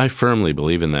 no, I firmly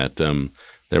believe in that.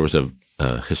 There was a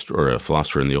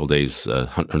philosopher in the old days,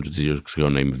 hundreds of years ago,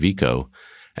 named Vico,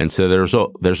 and so there's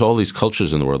all these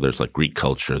cultures in the world. There's like Greek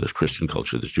culture, there's Christian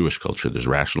culture, there's Jewish culture, there's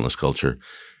rationalist culture,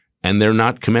 and they're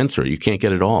not commensurate. You can't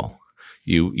get it all.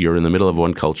 You're in the middle of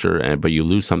one culture, but you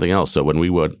lose something else. So when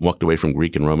we walked away from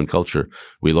Greek and Roman culture,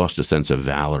 we lost a sense of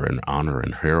valor and honor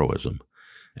and heroism,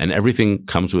 and everything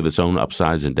comes with its own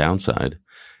upsides and downside.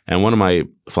 And one of my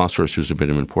philosophers who's been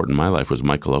important in my life was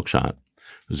Michael Oakeshott,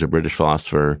 who's a British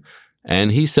philosopher.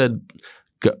 And he said,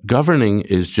 governing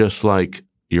is just like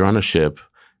you're on a ship,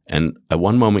 and at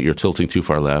one moment you're tilting too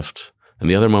far left, and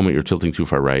the other moment you're tilting too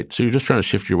far right. So you're just trying to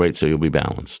shift your weight so you'll be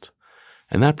balanced.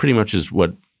 And that pretty much is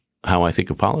how I think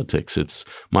of politics. It's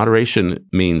moderation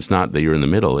means not that you're in the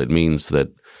middle. It means that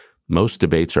most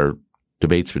debates are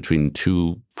debates between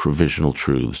two provisional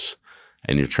truths,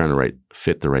 and you're trying to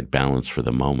fit the right balance for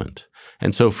the moment.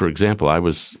 And so, for example, I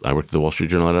worked at the Wall Street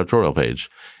Journal editorial page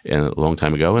a long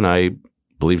time ago, and I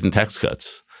believed in tax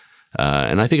cuts.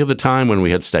 And I think at the time when we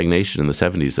had stagnation in the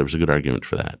 70s, there was a good argument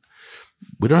for that.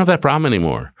 We don't have that problem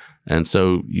anymore. And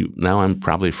so now I'm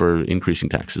probably for increasing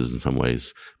taxes in some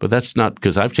ways. But that's not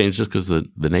because I've changed, just because the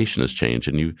nation has changed.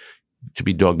 And to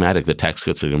be dogmatic that tax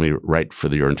cuts are going to be right for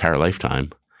your entire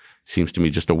lifetime seems to me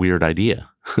just a weird idea.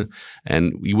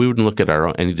 And we wouldn't look at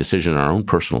any decision in our own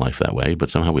personal life that way, but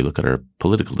somehow we look at our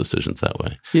political decisions that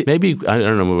way. Yeah. Maybe, I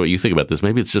don't know what you think about this,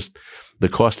 maybe it's just the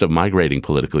cost of migrating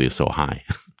politically is so high.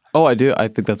 Oh, I do. I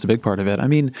think that's a big part of it. I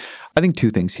mean, I think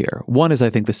two things here. One is I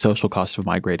think the social cost of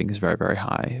migrating is very, very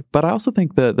high. But I also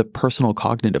think the personal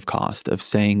cognitive cost of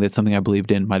saying that something I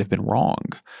believed in might have been wrong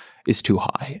is too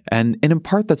high. And in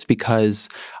part, that's because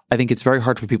I think it's very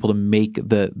hard for people to make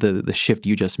the shift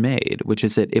you just made, which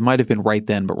is that it might have been right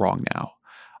then but wrong now.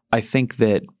 I think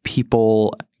that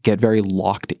people get very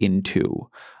locked into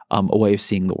a way of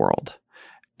seeing the world.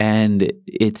 And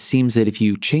it seems that if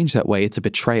you change that way, it's a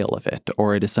betrayal of it,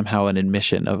 or it is somehow an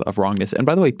admission of wrongness. And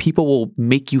by the way, people will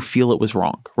make you feel it was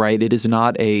wrong, right? It is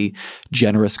not a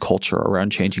generous culture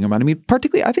around changing your mind. I mean,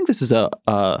 particularly, I think this is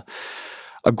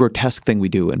a grotesque thing we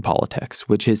do in politics,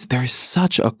 which is there is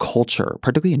such a culture,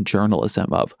 particularly in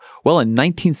journalism, of, well, in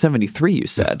 1973, you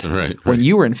said, right. When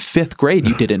you were in fifth grade,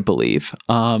 you didn't believe.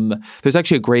 There's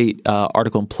actually a great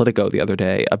article in Politico the other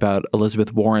day about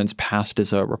Elizabeth Warren's past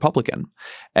as a Republican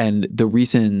and the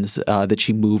reasons that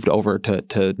she moved over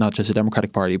to not just the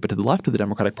Democratic Party, but to the left of the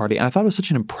Democratic Party. And I thought it was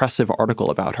such an impressive article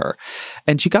about her.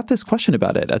 And she got this question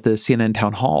about it at the CNN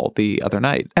town hall the other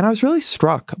night. And I was really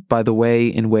struck by the way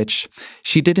in which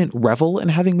she didn't revel in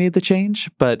having made the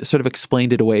change, but sort of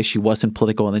explained it away. She wasn't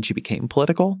political and then she became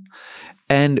political.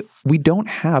 And we don't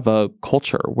have a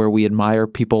culture where we admire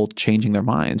people changing their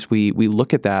minds. We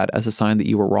look at that as a sign that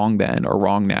you were wrong then or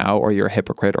wrong now, or you're a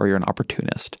hypocrite or you're an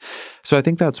opportunist. So I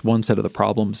think that's one set of the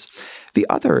problems. The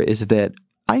other is that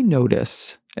I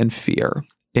notice and fear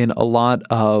in a lot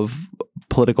of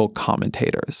political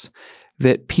commentators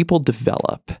that people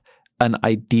develop an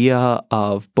idea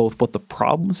of both what the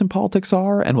problems in politics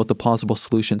are and what the possible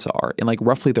solutions are in like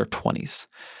roughly their 20s.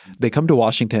 They come to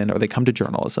Washington or they come to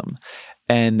journalism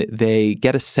and they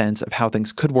get a sense of how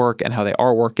things could work and how they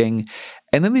are working.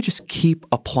 And then they just keep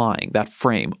applying that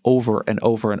frame over and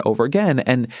over and over again.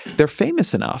 And they're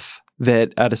famous enough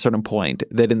that at a certain point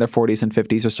that in their 40s and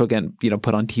 50s are still getting,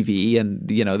 put on TV and,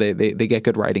 they get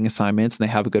good writing assignments and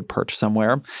they have a good perch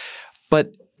somewhere.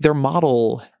 But their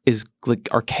model is like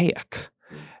archaic.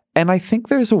 And I think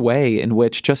there's a way in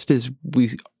which, just as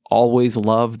we always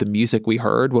love the music we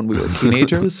heard when we were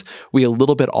teenagers, we a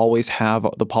little bit always have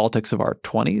the politics of our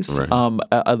 20s, right.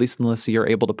 At least unless you're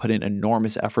able to put in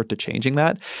enormous effort to changing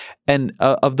that. And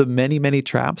of the many, many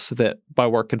traps that my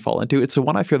work can fall into, it's the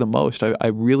one I fear the most. I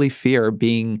really fear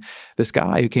being this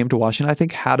guy who came to Washington, I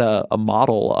think had a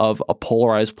model of a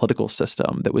polarized political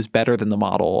system that was better than the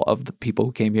model of the people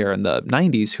who came here in the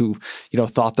 90s who,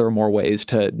 thought there were more ways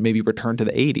to maybe return to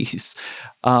the 80s.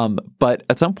 But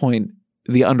at some point,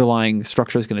 the underlying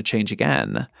structure is going to change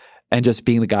again, and just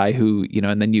being the guy who,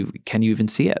 and then can you even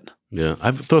see it? Yeah, I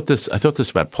thought this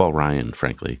about Paul Ryan,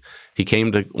 frankly. He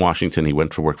came to Washington. He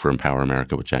went to work for Empower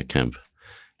America with Jack Kemp,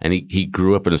 and he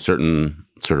grew up in a certain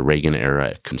sort of Reagan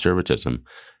era conservatism.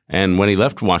 And when he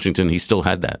left Washington, he still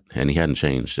had that, and he hadn't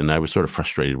changed. And I was sort of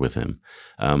frustrated with him.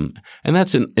 And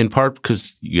that's in part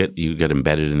because you get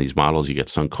embedded in these models. You get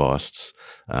sunk costs.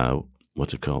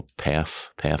 What's it called?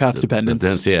 Path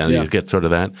dependence. Yeah, you get sort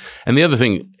of that. And the other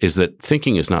thing is that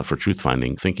thinking is not for truth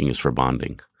finding. Thinking is for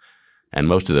bonding. And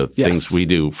most of the things we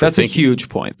do for that's thinking, a huge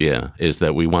point. Yeah, is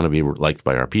that we want to be liked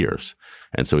by our peers.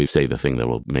 And so we say the thing that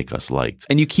will make us liked.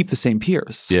 And you keep the same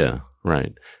peers. Yeah,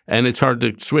 right. And it's hard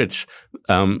to switch.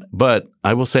 But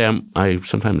I will say I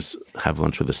sometimes have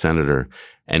lunch with a senator,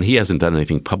 and he hasn't done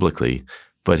anything publicly,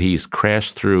 but he's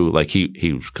crashed through, like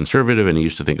he was conservative and he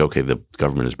used to think, okay, the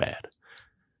government is bad.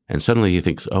 And suddenly he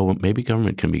thinks, oh, maybe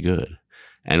government can be good.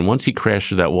 And once he crashed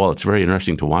through that wall, it's very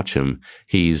interesting to watch him.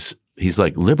 He's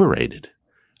like liberated.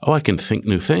 Oh, I can think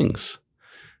new things.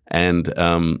 And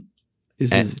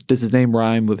does his name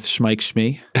rhyme with Schmeich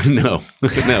Shmee? No,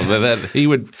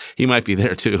 he might be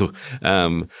there too.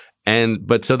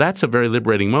 But so that's a very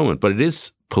liberating moment. But it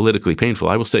is politically painful.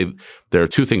 I will say there are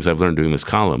two things I've learned doing this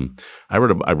column. I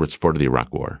supported the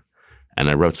Iraq War, and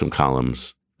I wrote some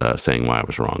columns saying why I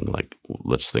was wrong. Like,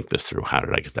 let's think this through. How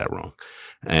did I get that wrong?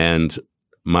 And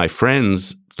my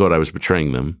friends thought I was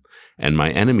betraying them, and my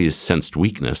enemies sensed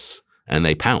weakness, and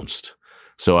they pounced.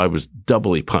 So I was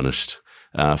doubly punished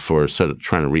for sort of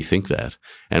trying to rethink that.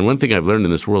 And one thing I've learned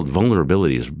in this world,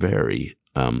 vulnerability is very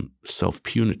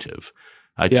self-punitive.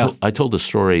 I told a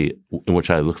story in which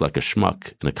I looked like a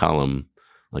schmuck in a column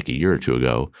like a year or two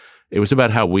ago. It was about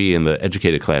how we in the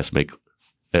educated class make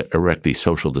erect these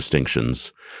social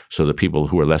distinctions so that people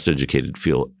who are less educated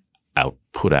feel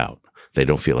put out. They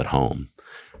don't feel at home.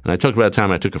 And I talked about a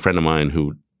time I took a friend of mine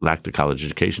who lacked a college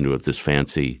education to this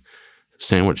fancy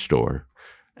sandwich store,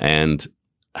 and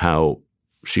how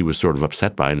she was sort of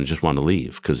upset by it and just wanted to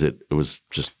leave because it was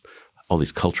just all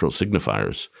these cultural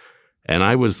signifiers. And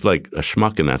I was like a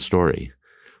schmuck in that story.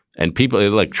 And people, it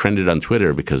like trended on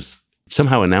Twitter because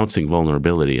somehow announcing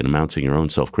vulnerability and announcing your own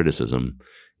self-criticism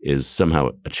is somehow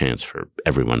a chance for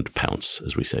everyone to pounce,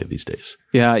 as we say these days.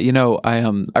 Yeah,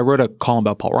 I wrote a column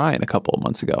about Paul Ryan a couple of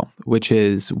months ago, which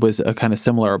was a kind of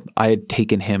similar. I had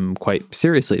taken him quite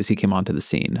seriously as he came onto the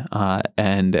scene,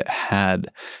 and had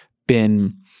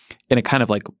been in a kind of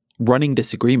like running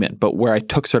disagreement, but where I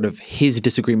took sort of his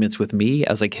disagreements with me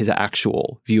as like his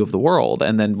actual view of the world.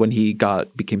 And then when he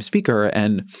became speaker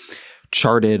and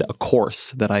charted a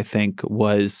course that I think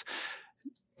was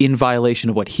in violation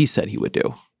of what he said he would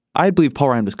do. I believe Paul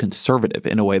Ryan was conservative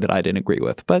in a way that I didn't agree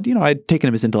with, but I'd taken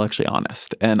him as intellectually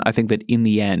honest. And I think that in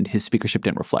the end, his speakership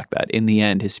didn't reflect that. In the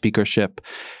end, his speakership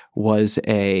was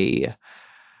a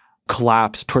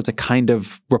collapse towards a kind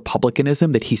of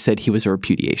republicanism that he said he was a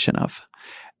repudiation of.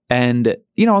 And,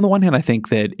 on the one hand, I think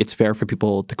that it's fair for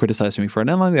people to criticize me for it.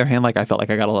 And on the other hand, like I felt like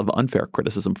I got a lot of unfair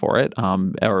criticism for it.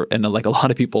 And like a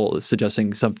lot of people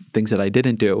suggesting some things that I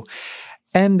didn't do.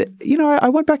 And, I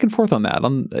went back and forth on that.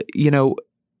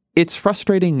 It's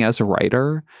frustrating as a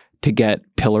writer to get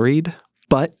pilloried.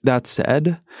 But that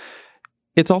said,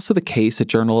 it's also the case that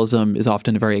journalism is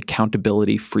often a very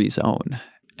accountability-free zone.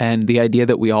 And the idea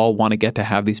that we all want to get to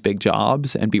have these big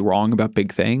jobs and be wrong about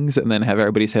big things and then have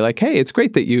everybody say like, hey, it's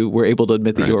great that you were able to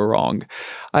admit that you were wrong.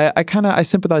 I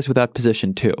sympathize with that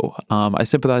position too. I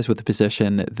sympathize with the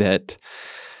position that,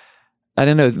 I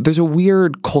don't know, there's a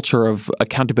weird culture of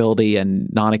accountability and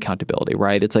non-accountability,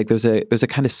 right? It's like there's a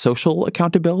kind of social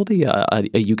accountability, a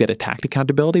you get attacked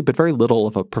accountability, but very little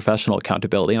of a professional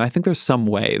accountability. And I think there's some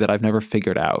way that I've never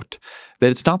figured out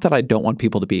that it's not that I don't want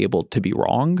people to be able to be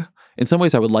wrong. In some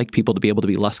ways, I would like people to be able to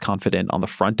be less confident on the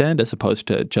front end as opposed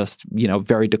to just,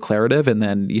 very declarative and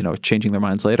then, changing their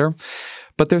minds later.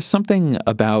 But there's something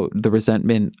about the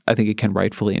resentment I think it can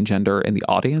rightfully engender in the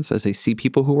audience as they see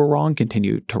people who were wrong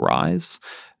continue to rise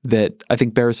that I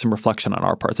think bears some reflection on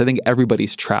our parts. I think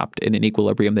everybody's trapped in an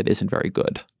equilibrium that isn't very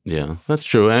good. Yeah, that's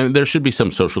true. And there should be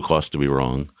some social cost to be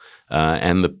wrong.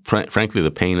 And frankly,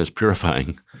 the pain is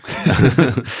purifying.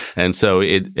 And so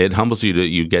it humbles you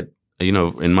you get,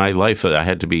 in my life, I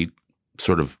had to be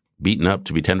sort of beaten up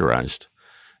to be tenderized.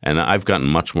 And I've gotten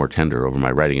much more tender over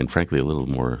my writing and frankly a little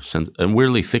more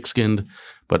weirdly thick-skinned,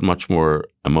 but much more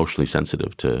emotionally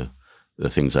sensitive to the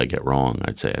things I get wrong,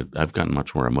 I'd say. I've gotten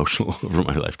much more emotional over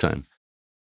my lifetime.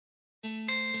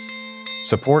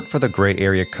 Support for The Gray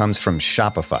Area comes from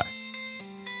Shopify.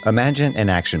 Imagine an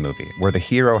action movie where the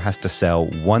hero has to sell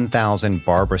 1,000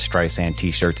 Barbra Streisand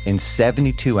t-shirts in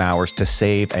 72 hours to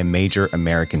save a major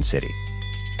American city.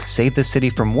 Save the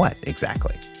city from what,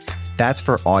 exactly? That's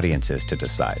for audiences to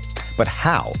decide. But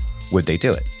how would they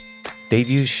do it? They'd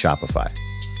use Shopify.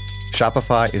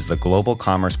 Shopify is the global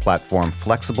commerce platform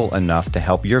flexible enough to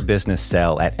help your business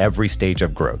sell at every stage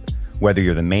of growth. Whether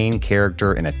you're the main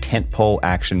character in a tentpole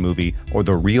action movie or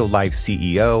the real-life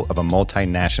CEO of a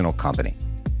multinational company.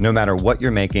 No matter what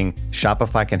you're making,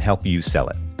 Shopify can help you sell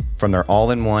it. From their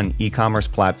all-in-one e-commerce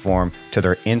platform to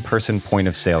their in-person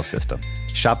point-of-sale system,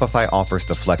 Shopify offers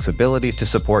the flexibility to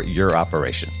support your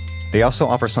operation. They also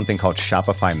offer something called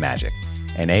Shopify Magic,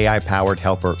 an AI-powered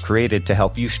helper created to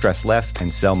help you stress less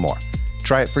and sell more.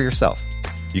 Try it for yourself.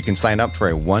 You can sign up for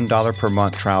a $1 per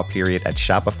month trial period at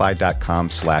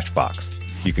shopify.com/Vox.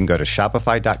 You can go to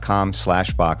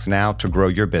shopify.com/Vox now to grow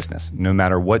your business, no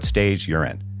matter what stage you're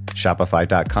in.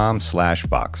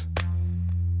 Shopify.com/Vox.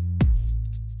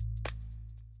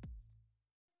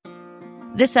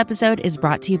 This episode is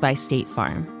brought to you by State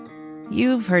Farm.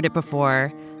 You've heard it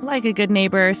before. Like a good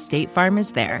neighbor, State Farm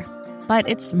is there. But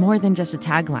it's more than just a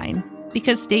tagline,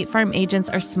 because State Farm agents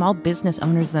are small business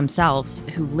owners themselves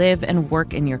who live and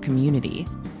work in your community.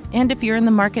 And if you're in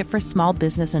the market for small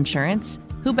business insurance,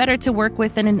 who better to work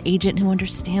with than an agent who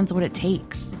understands what it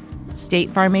takes?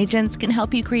 State Farm agents can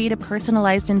help you create a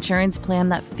personalized insurance plan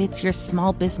that fits your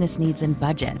small business needs and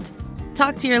budget.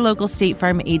 Talk to your local State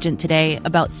Farm agent today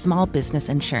about small business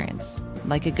insurance.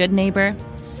 Like a good neighbor,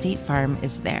 State Farm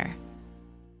is there.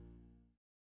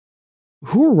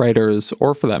 Who are writers,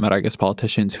 or for that matter, I guess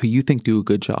politicians, who you think do a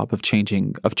good job of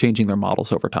changing their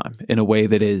models over time in a way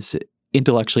that is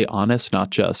intellectually honest, not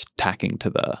just tacking to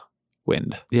the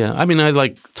wind? Yeah, I mean, I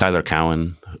like Tyler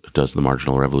Cowen, who does the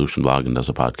Marginal Revolution blog and does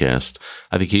a podcast.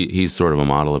 I think he's sort of a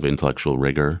model of intellectual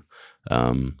rigor.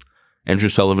 Andrew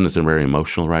Sullivan is a very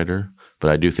emotional writer,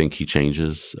 but I do think he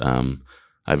changes. I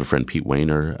have a friend, Pete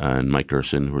Wehner, and Mike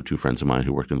Gerson, who are two friends of mine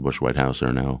who worked in the Bush White House,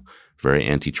 are now very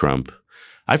anti-Trump.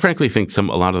 I frankly think a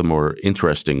lot of the more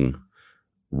interesting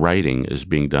writing is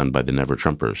being done by the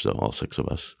never-Trumpers, though, all six of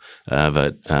us.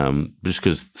 But just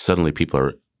because suddenly people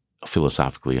are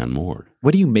philosophically unmoored.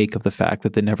 What do you make of the fact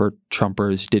that the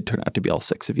never-Trumpers did turn out to be all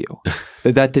six of you?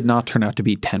 That did not turn out to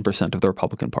be 10% of the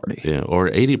Republican Party. Yeah, or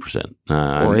 80%.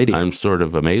 Or 80%. I'm sort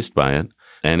of amazed by it.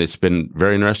 And it's been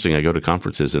very interesting. I go to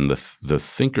conferences, and the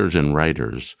thinkers and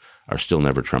writers are still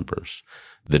never-Trumpers.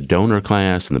 The donor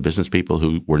class and the business people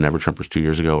who were never-Trumpers 2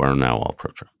 years ago are now all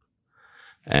pro-Trump.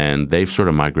 And they've sort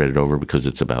of migrated over because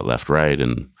it's about left-right,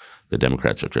 and the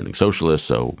Democrats are turning socialist,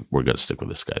 so we're going to stick with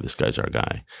this guy. This guy's our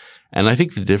guy. And I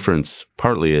think the difference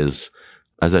partly is,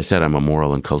 as I said, I'm a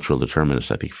moral and cultural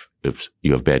determinist. I think if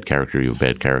you have bad character, you have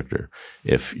bad character.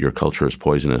 If your culture is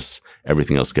poisonous,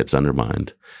 everything else gets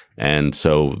undermined. And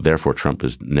so, therefore, Trump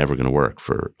is never going to work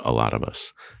for a lot of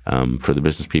us. For the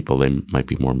business people, they might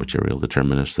be more material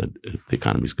determinists, that the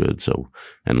economy's good,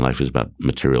 and life is about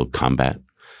material combat.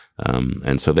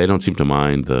 And so they don't seem to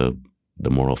mind the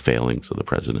moral failings of the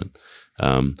president.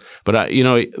 But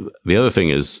the other thing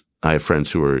is, I have friends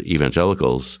who are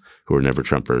evangelicals who are never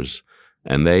Trumpers,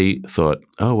 and they thought,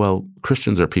 oh, well,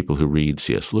 Christians are people who read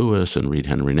C.S. Lewis and read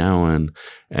Henry Nouwen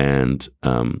and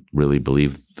really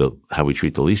believe how we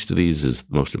treat the least of these is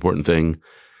the most important thing.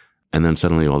 And then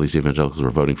suddenly all these evangelicals were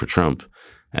voting for Trump,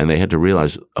 and they had to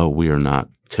realize, oh, we are not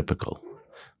typical.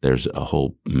 There's a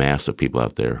whole mass of people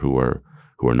out there who are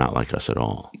not like us at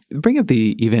all. Bringing up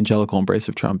the evangelical embrace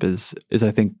of Trump is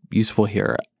I think useful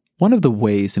here. One of the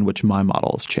ways in which my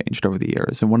model has changed over the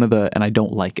years, and I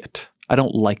don't like it. I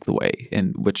don't like the way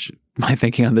in which my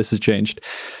thinking on this has changed,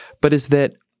 but is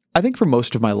that I think for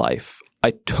most of my life,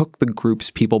 I took the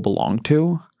groups people belong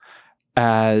to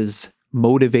as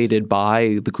motivated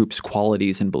by the group's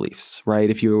qualities and beliefs, right?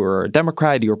 If you were a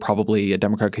Democrat, you were probably a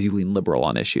Democrat because you leaned liberal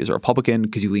on issues, or a Republican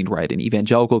because you leaned right, an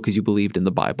evangelical because you believed in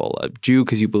the Bible, a Jew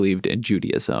because you believed in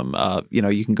Judaism.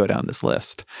 You can go down this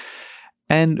list.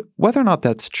 And whether or not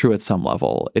that's true at some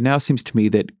level, it now seems to me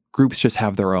that groups just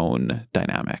have their own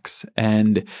dynamics.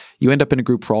 And you end up in a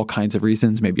group for all kinds of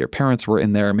reasons. Maybe your parents were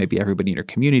in there. Maybe everybody in your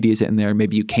community is in there.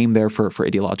 Maybe you came there for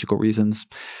ideological reasons.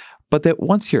 But that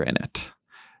once you're in it,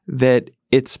 that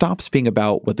it stops being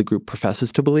about what the group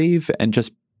professes to believe and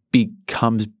just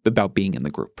becomes about being in the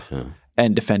group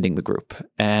and defending the group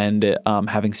and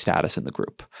having status in the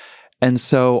group. And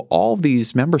so all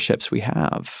these memberships we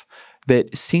have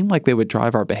that seem like they would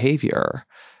drive our behavior,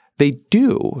 they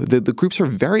do. The groups are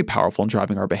very powerful in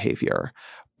driving our behavior,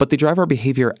 but they drive our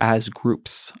behavior as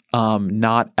groups,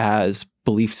 not as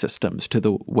belief systems to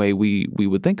the way we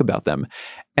would think about them.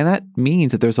 And that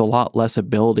means that there's a lot less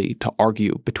ability to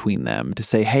argue between them, to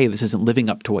say, hey, this isn't living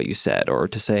up to what you said, or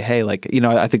to say, hey,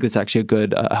 I think that's actually a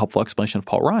good, helpful explanation of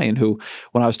Paul Ryan, who,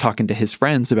 when I was talking to his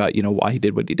friends about, why he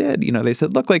did what he did, they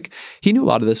said, look, he knew a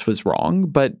lot of this was wrong,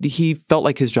 but he felt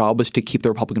like his job was to keep the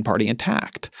Republican Party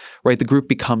intact, right? The group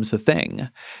becomes the thing.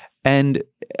 And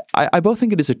I both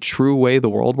think it is a true way the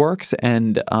world works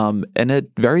and a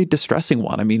very distressing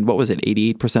one. I mean, what was it?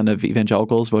 88% of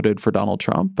evangelicals voted for Donald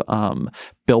Trump.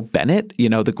 Bill Bennett,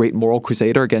 the great moral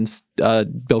crusader against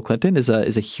Bill Clinton, is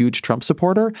a huge Trump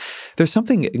supporter. There's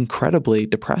something incredibly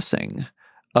depressing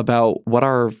about what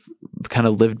our kind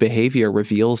of lived behavior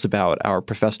reveals about our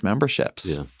professed memberships.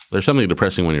 Yeah. There's something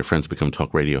depressing when your friends become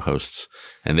talk radio hosts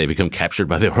and they become captured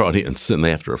by their audience and they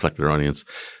have to reflect their audience.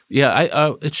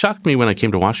 Yeah, it shocked me when I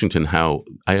came to Washington how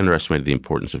I underestimated the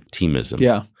importance of teamism.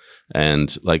 Yeah.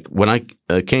 And when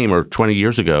I came, or 20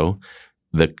 years ago,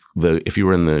 if you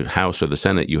were in the House or the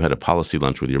Senate, you had a policy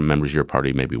lunch with your members of your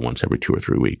party maybe once every 2 or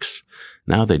 3 weeks.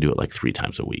 Now they do it 3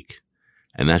 times a week.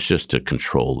 And that's just to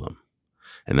control them.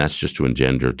 And that's just to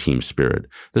engender team spirit.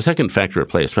 The second factor at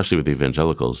play, especially with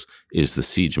evangelicals, is the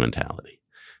siege mentality.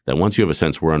 That once you have a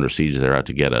sense we're under siege, they're out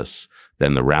to get us,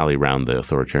 then the rally around the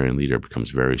authoritarian leader becomes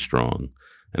very strong.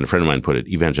 And a friend of mine put it,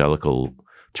 evangelical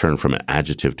turned from an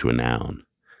adjective to a noun.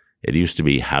 It used to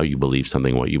be how you believed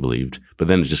something, what you believed, but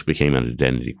then it just became an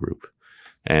identity group.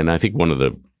 And I think one of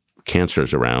the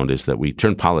cancers around is that we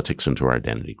turn politics into our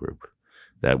identity group.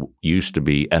 That used to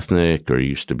be ethnic or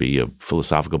used to be a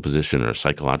philosophical position or a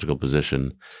psychological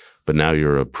position, but now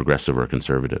you're a progressive or a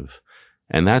conservative.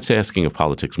 And that's asking of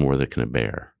politics more than can it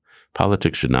bear.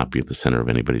 Politics should not be at the center of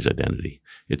anybody's identity.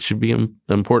 It should be an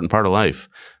important part of life,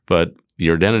 but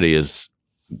your identity is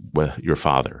your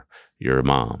father, you're a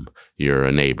mom, you're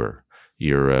a neighbor,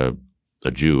 you're a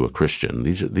Jew, a Christian.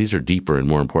 These are deeper and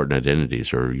more important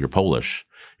identities, or you're Polish,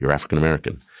 you're African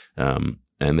American.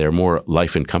 and they're more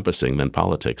life-encompassing than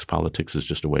politics. Politics is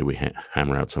just a way we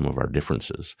hammer out some of our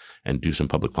differences and do some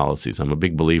public policies. I'm a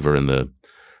big believer in the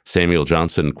Samuel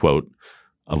Johnson quote,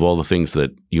 "Of all the things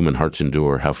that human hearts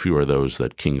endure, how few are those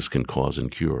that kings can cause and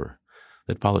cure."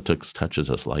 That politics touches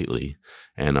us lightly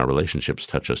and our relationships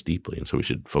touch us deeply. And so we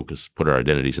should put our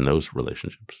identities in those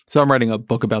relationships. So I'm writing a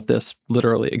book about this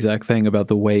literally exact thing, about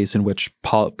the ways in which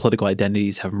political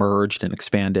identities have merged and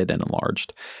expanded and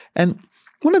enlarged. And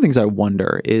one of the things I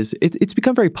wonder is it's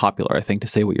become very popular, I think, to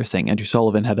say what you're saying. Andrew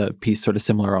Sullivan had a piece sort of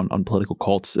similar on political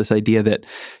cults, this idea that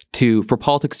for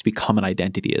politics to become an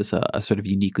identity is a sort of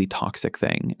uniquely toxic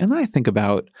thing. And then I think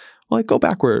about, well, I go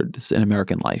backwards in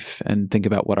American life and think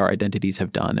about what our identities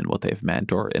have done and what they've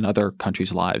meant, or in other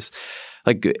countries' lives.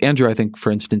 Like Andrew, I think,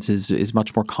 for instance, is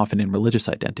much more confident in religious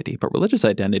identity. But religious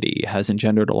identity has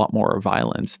engendered a lot more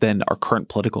violence than our current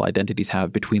political identities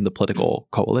have between the political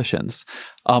coalitions.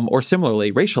 Or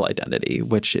similarly, racial identity,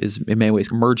 which is in many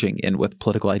ways merging in with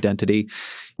political identity.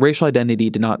 Racial identity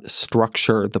did not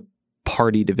structure the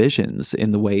party divisions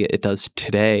in the way it does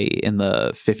today in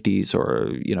the 50s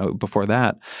or, before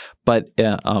that. But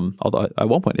although at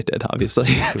one point it did, obviously.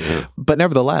 But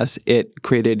nevertheless, it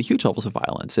created huge levels of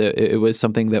violence. It was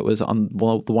something that was on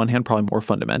the one hand probably more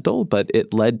fundamental, but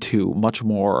it led to much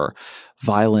more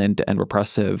violent and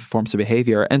repressive forms of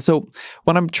behavior. And so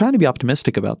when I'm trying to be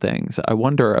optimistic about things, I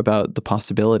wonder about the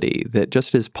possibility that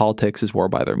just as politics is war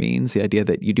by other means, the idea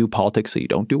that you do politics so you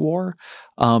don't do war,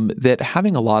 that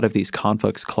having a lot of these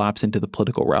conflicts collapse into the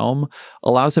political realm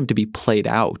allows them to be played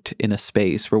out in a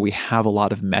space where we have a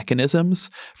lot of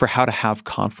mechanisms for how to have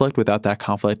conflict without that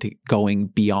conflict going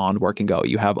beyond where it can go.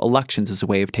 You have elections as a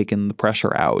way of taking the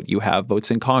pressure out. You have votes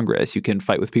in Congress. You can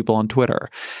fight with people on Twitter.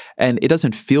 And it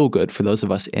doesn't feel good for those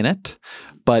of us in it,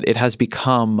 but it has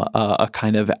become a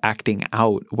kind of acting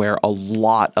out where a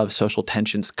lot of social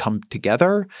tensions come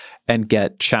together and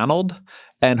get channeled.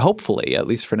 And hopefully, at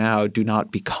least for now, do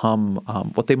not become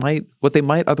what they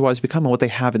might otherwise become, and what they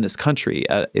have in this country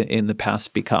in the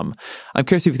past become. I'm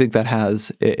curious if you think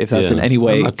if that's in any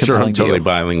way I'm not compelling sure I'm totally to you.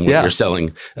 buying what you're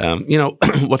selling.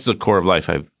 What's the core of life?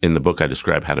 In the book, I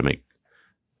describe how to make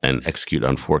and execute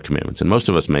on 4 commitments, and most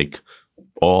of us make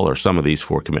all or some of these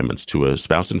 4 commitments to a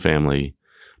spouse and family,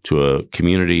 to a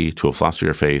community, to a philosophy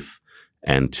or faith,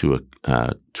 and to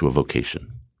a vocation.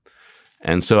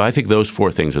 And so I think those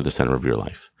 4 things are the center of your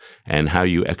life. And how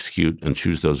you execute and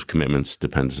choose those commitments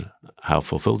depends how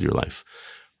fulfilled your life.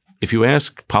 If you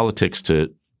ask politics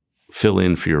to fill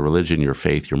in for your religion, your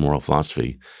faith, your moral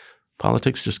philosophy,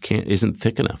 politics just isn't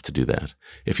thick enough to do that.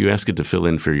 If you ask it to fill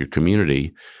in for your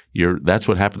community, that's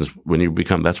what happens when you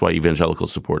become – that's why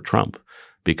evangelicals support Trump,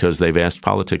 because they've asked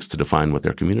politics to define what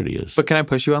their community is. But can I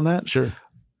push you on that? Sure.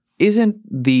 Isn't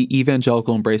the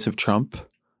evangelical embrace of Trump –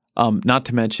 not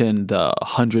to mention the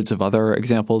hundreds of other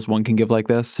examples one can give like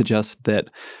this, suggest that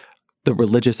the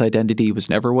religious identity was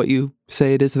never what you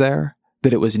say it is there,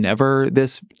 that it was never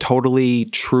this totally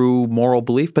true moral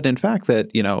belief, but in fact that,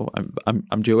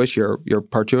 I'm Jewish, you're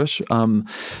part Jewish, and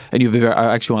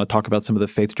I actually want to talk about some of the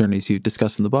faith journeys you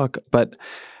discuss in the book, but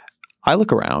I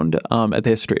look around at the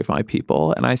history of my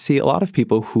people, and I see a lot of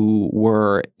people who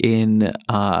were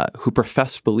who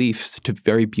professed beliefs to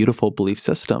very beautiful belief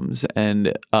systems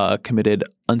and committed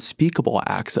unspeakable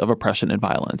acts of oppression and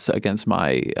violence against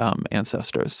my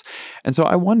ancestors. And so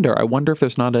I wonder if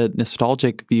there's not a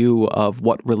nostalgic view of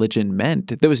what religion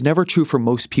meant that was never true for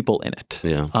most people in it.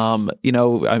 Yeah. I'm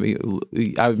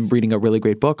reading a really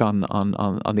great book on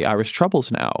the Irish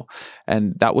Troubles now,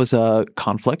 and that was a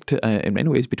conflict in many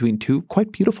ways between 2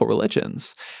 quite beautiful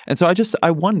religions. And so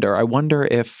I wonder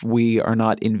if we are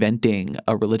not inventing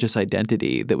a religious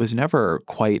identity that was never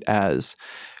quite as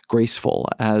graceful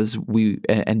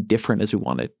and different as we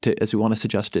want to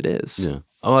suggest it is. Yeah.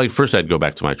 Well, first I'd go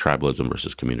back to my tribalism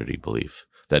versus community belief,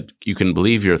 that you can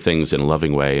believe your things in a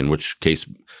loving way, in which case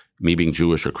me being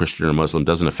Jewish or Christian or Muslim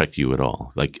doesn't affect you at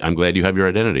all. Like, I'm glad you have your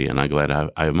identity, and I'm glad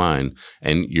I have mine,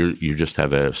 and you just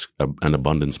have an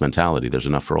abundance mentality. There's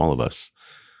enough for all of us.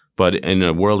 But in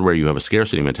a world where you have a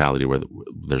scarcity mentality where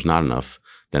there's not enough,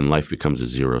 then life becomes a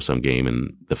zero-sum game,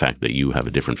 and the fact that you have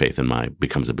a different faith than mine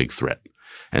becomes a big threat.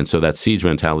 And so that siege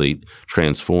mentality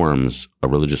transforms a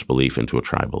religious belief into a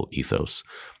tribal ethos.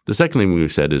 The second thing we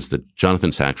said is that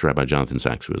Rabbi Jonathan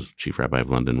Sacks, who was chief rabbi of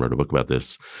London, wrote a book about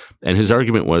this. And his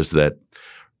argument was that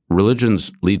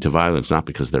religions lead to violence not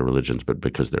because they're religions, but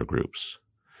because they're groups.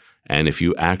 And if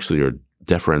you actually are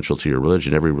deferential to your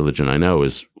religion, every religion I know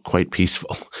is quite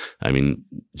peaceful. I mean,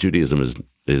 Judaism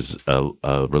is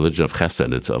a religion of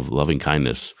chesed. It's of loving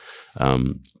kindness.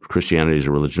 Christianity is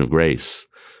a religion of grace.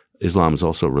 Islam is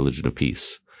also a religion of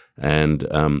peace. And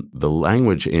the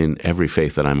language in every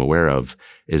faith that I'm aware of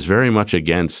is very much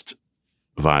against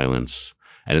violence,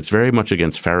 and it's very much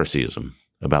against Phariseeism,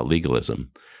 about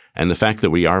legalism. And the fact that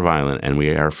we are violent and we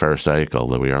are Pharisaical,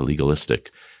 that we are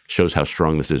legalistic, shows how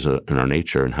strong this is in our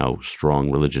nature and how strong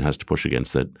religion has to push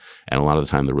against it. And a lot of the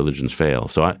time the religions fail.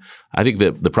 So I think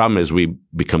that the problem is we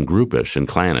become groupish and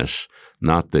clannish,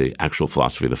 not the actual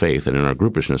philosophy of the faith. And in our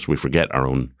groupishness, we forget our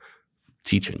own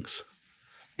teachings.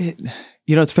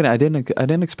 It's funny. I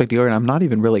didn't expect to go, and I'm not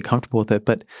even really comfortable with it.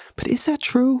 But is that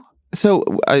true? So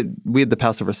we had the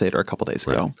Passover Seder a couple days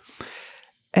ago,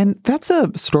 and that's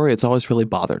a story that's always really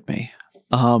bothered me.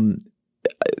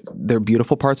 There are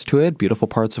beautiful parts to it, beautiful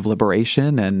parts of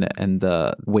liberation and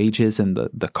the wages and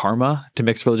the karma, to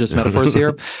mix religious metaphors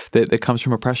here, that comes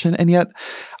from oppression. And yet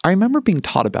I remember being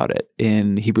taught about it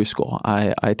in Hebrew school.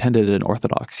 I attended an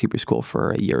Orthodox Hebrew school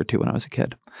for a year or two when I was a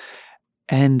kid.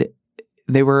 And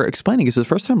they were explaining, it's the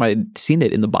first time I'd seen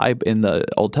it in the Bible, in the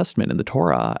Old Testament, in the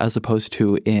Torah, as opposed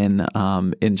to in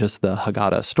just the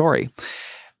Haggadah story.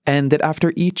 And that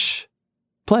after each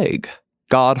plague,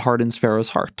 God hardens Pharaoh's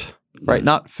heart. Right?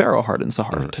 Not Pharaoh hardens the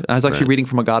heart. And I was actually reading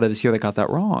from a Haggadah this year that got that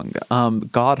wrong.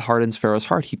 God hardens Pharaoh's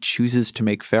heart. He chooses to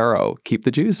make Pharaoh keep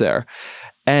the Jews there.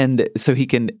 And so he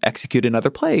can execute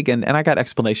another plague. And I got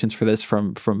explanations for this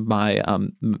from my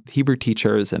Hebrew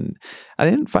teachers, and I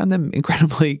didn't find them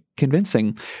incredibly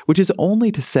convincing, which is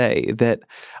only to say that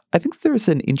I think there's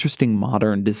an interesting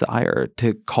modern desire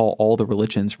to call all the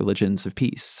religions of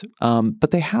peace. But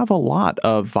they have a lot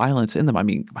of violence in them. I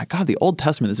mean, my God, the Old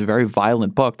Testament is a very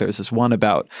violent book. There's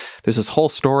this whole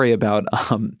story about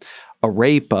a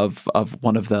rape of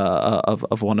one of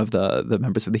the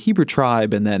members of the Hebrew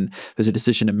tribe, and then there's a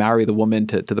decision to marry the woman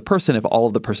to the person if all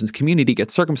of the person's community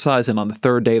gets circumcised, and on the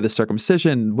third day of the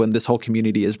circumcision, when this whole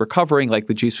community is recovering, like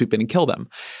the Jews sweep in and kill them.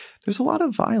 There's a lot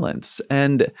of violence,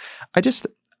 and I just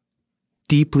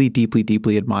deeply, deeply,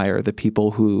 deeply admire the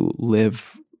people who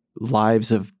live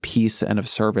lives of peace and of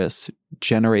service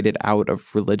generated out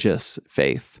of religious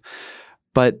faith.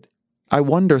 But I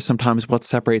wonder sometimes what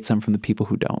separates them from the people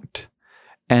who don't.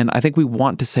 And I think we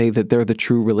want to say that they're the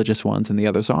true religious ones and the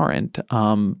others aren't.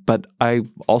 But I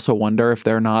also wonder if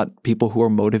they're not people who are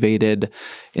motivated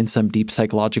in some deep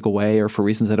psychological way, or for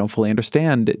reasons I don't fully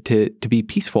understand, to be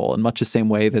peaceful, in much the same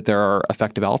way that there are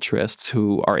effective altruists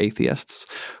who are atheists,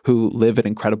 who live an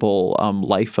incredible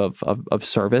life of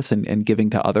service and giving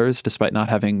to others despite not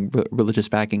having religious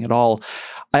backing at all.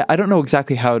 I don't know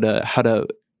exactly how to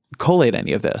collate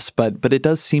any of this, but it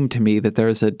does seem to me that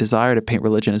there's a desire to paint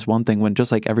religion as one thing when, just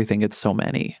like everything, it's so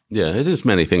many. Yeah, it is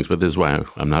many things, but this is why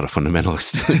I'm not a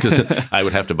fundamentalist, because I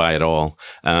would have to buy it all.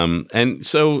 And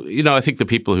so, I think the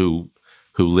people who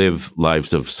live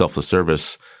lives of selfless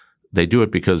service, they do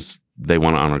it because they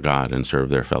want to honor God and serve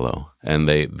their fellow. And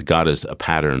God is a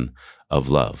pattern of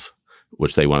love,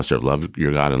 which they want to serve. Love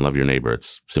your God and love your neighbor.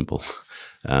 It's simple.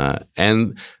 So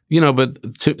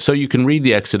you can read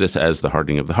the Exodus as the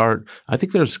hardening of the heart. I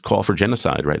think there's a call for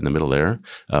genocide right in the middle there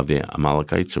of the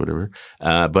Amalekites or whatever.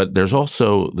 But there's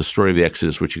also the story of the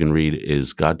Exodus, which you can read,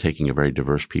 is God taking a very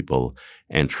diverse people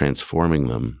and transforming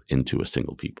them into a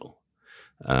single people.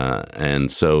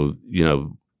 And so,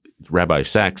 Rabbi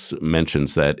Sachs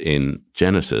mentions that in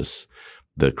Genesis,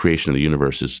 the creation of the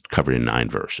universe is covered in 9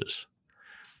 verses.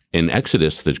 In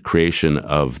Exodus, the creation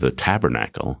of the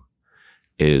tabernacle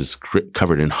is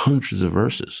covered in hundreds of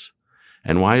verses.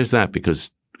 And why is that?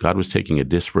 Because God was taking a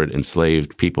disparate,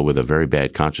 enslaved people with a very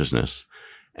bad consciousness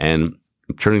and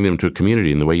turning them into a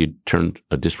community. And the way you turn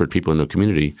a disparate people into a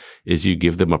community is you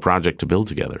give them a project to build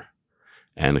together.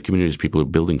 And a community is people who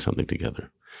are building something together.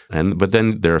 But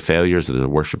then there are failures, there's the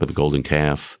worship of the golden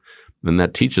calf. And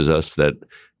that teaches us that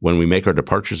when we make our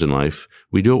departures in life,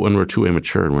 we do it when we're too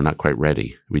immature and we're not quite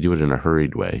ready. We do it in a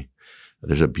hurried way.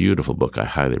 There's a beautiful book I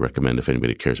highly recommend if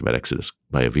anybody cares about Exodus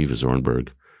by Aviva Zornberg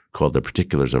called The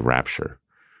Particulars of Rapture,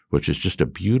 which is just a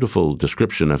beautiful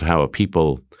description of how a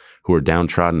people who are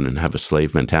downtrodden and have a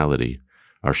slave mentality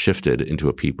are shifted into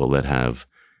a people that have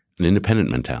an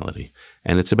independent mentality.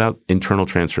 And it's about internal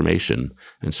transformation.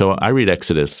 And so I read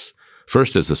Exodus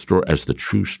first as the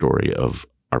true story of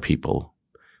our people,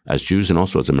 as Jews and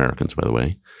also as Americans, by the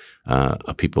way,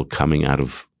 a people coming out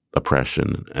of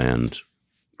oppression and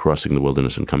crossing the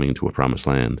wilderness and coming into a promised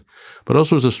land, but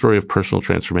also as a story of personal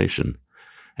transformation.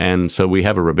 And so we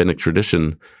have a rabbinic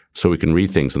tradition so we can read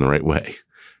things in the right way,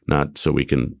 not so we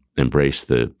can embrace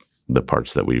the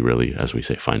parts that we really, as we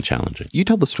say, find challenging. You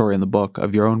tell the story in the book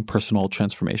of your own personal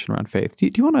transformation around faith.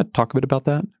 Do you want to talk a bit about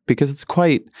that? Because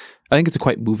I think it's a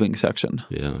quite moving section.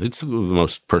 Yeah, it's the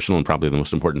most personal and probably the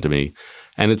most important to me.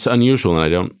 And it's unusual,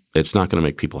 and it's not going to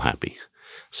make people happy.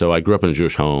 So I grew up in a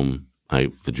Jewish home.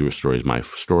 The Jewish story is my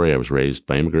story. I was raised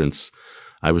by immigrants.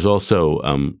 I was also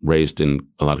raised in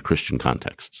a lot of Christian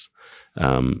contexts.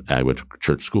 I went to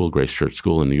church school, Grace Church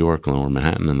School in New York, Lower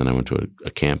Manhattan, and then I went to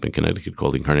a camp in Connecticut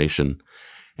called Incarnation.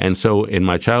 And so in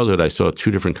my childhood, I saw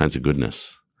two different kinds of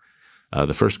goodness.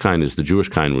 The first kind is the Jewish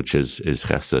kind, which is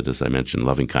chesed, as I mentioned,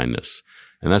 loving kindness.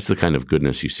 And that's the kind of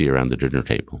goodness you see around the dinner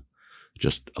table,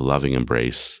 just a loving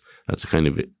embrace. That's the kind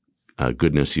of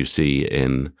goodness you see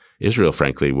in Israel,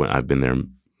 frankly. When I've been there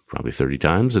probably 30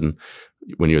 times, and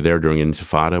when you're there during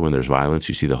Intifada, when there's violence,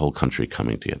 you see the whole country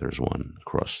coming together as one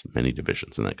across many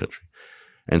divisions in that country.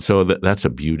 And so that's a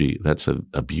beauty. That's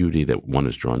a beauty that one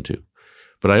is drawn to.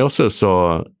 But I also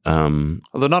saw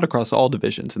although not across all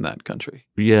divisions in that country.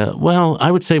 Yeah, well,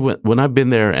 I would say when I've been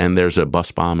there and there's a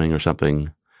bus bombing or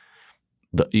something,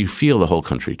 you feel the whole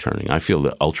country turning. I feel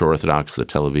the ultra-Orthodox, the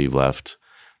Tel Aviv left,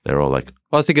 they're all like...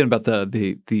 Well, I was thinking about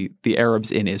the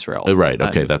Arabs in Israel. Right,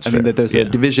 okay, that's fair. I mean, that there's a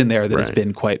division there that has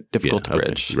been quite difficult to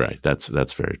bridge. Okay, right, that's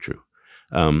very true.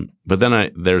 But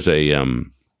then there's a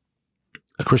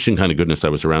Christian kind of goodness I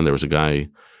was around. There was a guy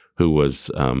who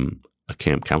was a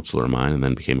camp counselor of mine and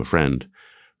then became a friend,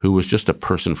 who was just a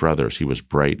person for others. He was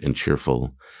bright and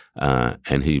cheerful,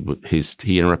 and he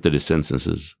interrupted his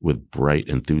sentences with bright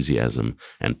enthusiasm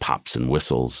and pops and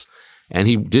whistles. And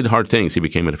he did hard things. He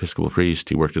became an Episcopal priest.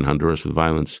 He worked in Honduras with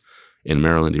violence. In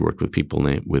Maryland, he worked with people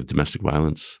with domestic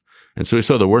violence. And so he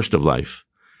saw the worst of life,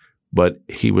 but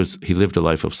he lived a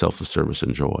life of selfless service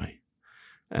and joy,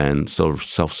 and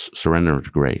self-surrender to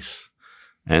grace.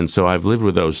 And so I've lived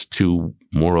with those two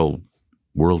moral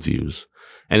worldviews.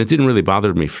 And it didn't really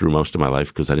bother me through most of my life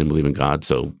because I didn't believe in God.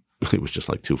 So it was just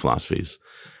like two philosophies.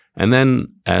 And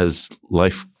then as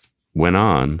life went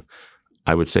on,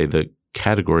 I would say the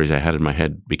categories I had in my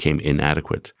head became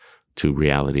inadequate to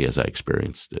reality as I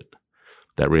experienced it.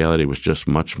 That reality was just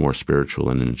much more spiritual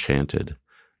and enchanted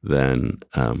than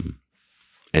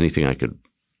anything I could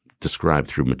describe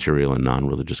through material and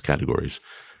non-religious categories.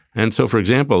 And so, for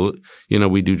example,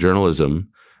 we do journalism,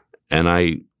 and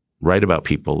I write about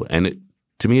people, and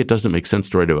to me, it doesn't make sense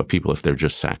to write about people if they're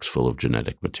just sacks full of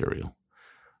genetic material.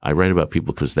 I write about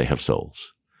people because they have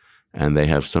souls, and they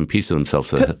have some piece of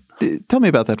themselves that... Tell me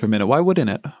about that for a minute. Why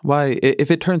wouldn't it? Why, if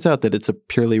it turns out that it's a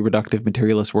purely reductive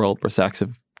materialist world where sacks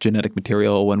of genetic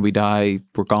material, when we die,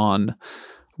 we're gone,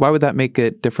 why would that make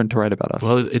it different to write about us?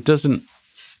 Well, it doesn't...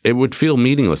 It would feel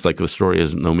meaningless, like the story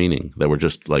has no meaning, that we're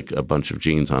just like a bunch of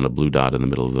genes on a blue dot in the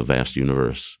middle of the vast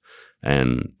universe,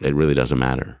 and it really doesn't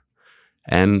matter.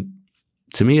 And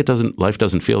to me, life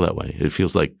doesn't feel that way. It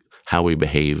feels like how we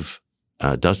behave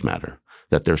does matter,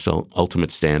 that there's some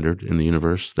ultimate standard in the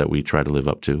universe that we try to live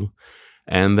up to,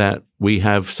 and that we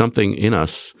have something in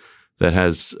us that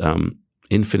has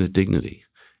infinite dignity.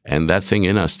 And that thing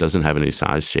in us doesn't have any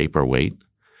size, shape, or weight.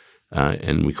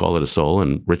 And we call it a soul,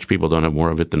 and rich people don't have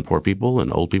more of it than poor people,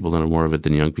 and old people don't have more of it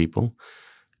than young people,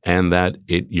 and that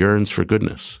it yearns for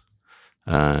goodness.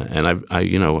 And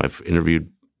I've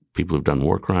interviewed people who've done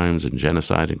war crimes and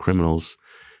genocide and criminals,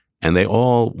 and they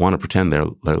all want to pretend their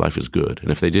life is good.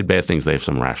 And if they did bad things, they have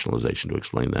some rationalization to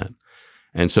explain that.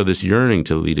 And so this yearning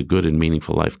to lead a good and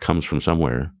meaningful life comes from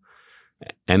somewhere.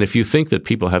 And if you think that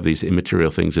people have these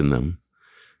immaterial things in them,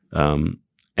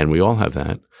 and we all have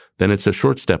that, then it's a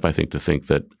short step, I think, to think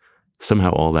that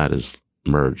somehow all that is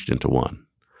merged into one,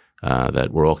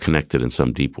 that we're all connected in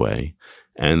some deep way,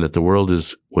 and that the world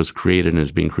was created and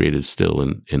is being created still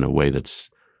in a way that's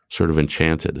sort of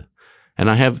enchanted. And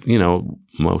I have,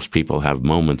 most people have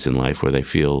moments in life where they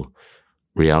feel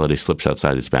reality slips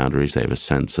outside its boundaries. They have a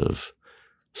sense of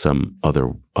some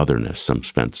otherness, some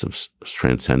sense of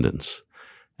transcendence.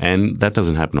 And that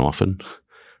doesn't happen often.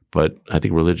 But I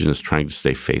think religion is trying to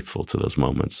stay faithful to those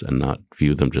moments and not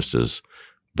view them just as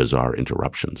bizarre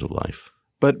interruptions of life.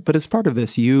 But as part of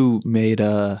this, you made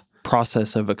a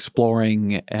process of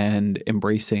exploring and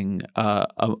embracing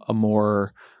a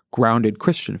more grounded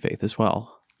Christian faith as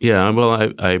well. Yeah,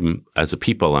 well, I'm as a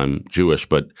people, I'm Jewish,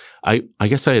 but I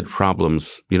guess I had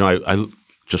problems. I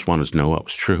just wanted to know what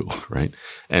was true, right?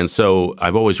 And so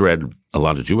I've always read a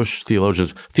lot of Jewish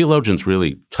theologians. Theologians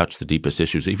really touch the deepest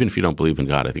issues. Even if you don't believe in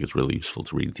God, I think it's really useful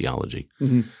to read theology.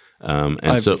 Mm-hmm.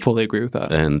 I fully agree with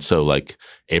that. And so like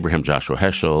Abraham Joshua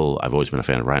Heschel, I've always been a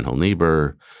fan of Reinhold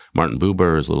Niebuhr. Martin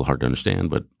Buber is a little hard to understand,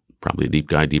 but probably a deep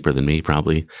guy, deeper than me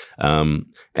probably.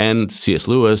 And C.S.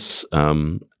 Lewis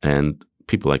and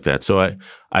people like that. So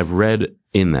I've read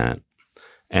in that.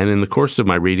 And in the course of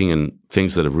my reading and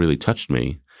things that have really touched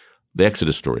me, the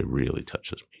Exodus story really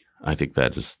touches me. I think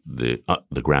that is the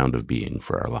ground of being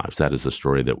for our lives. That is the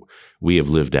story that we have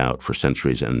lived out for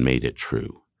centuries and made it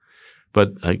true. But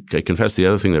I confess the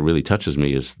other thing that really touches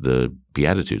me is the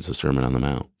Beatitudes, the Sermon on the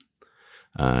Mount.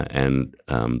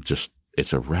 Just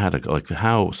it's a radical, like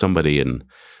how somebody in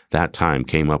that time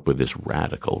came up with this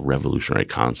radical, revolutionary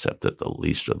concept that the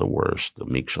least or the worst, the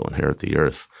meek shall inherit the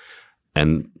earth.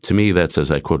 And to me, that's,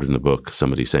 as I quoted in the book,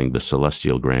 somebody saying the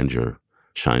celestial grandeur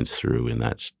shines through in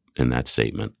that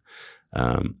statement.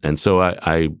 And so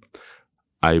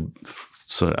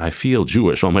I feel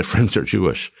Jewish. All my friends are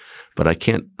Jewish, but I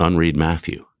can't unread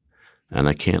Matthew, and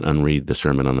I can't unread the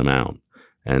Sermon on the Mount.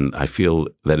 And I feel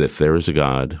that if there is a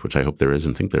God, which I hope there is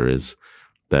and think there is,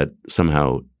 that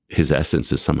somehow his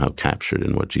essence is somehow captured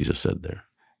in what Jesus said there.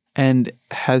 And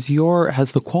has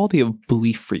the quality of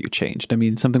belief for you changed? I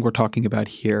mean, something we're talking about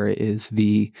here is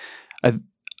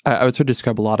I would sort of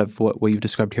describe a lot of what you've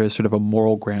described here as sort of a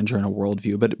moral grandeur and a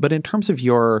worldview. But in terms of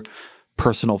your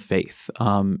personal faith,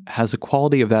 has the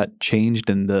quality of that changed,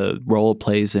 and the role it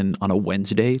plays on a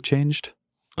Wednesday changed?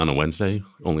 On a Wednesday?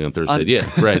 Only on Thursday? Yeah,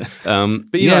 right.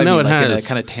 But it has. In a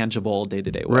kind of tangible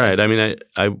day-to-day way. Right. I mean,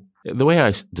 the way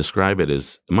I describe it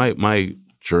is my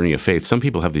journey of faith. Some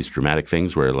people have these dramatic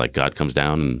things where like God comes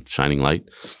down and shining light.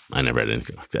 I never had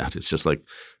anything like that. It's just like,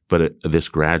 this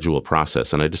gradual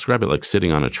process. And I describe it like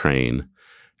sitting on a train,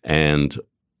 and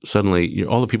suddenly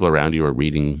all the people around you are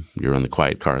reading. You're on the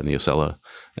quiet car in the Acela,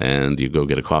 and you go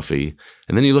get a coffee.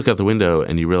 And then you look out the window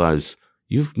and you realize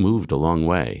you've moved a long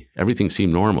way. Everything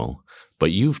seemed normal,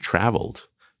 but you've traveled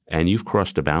and you've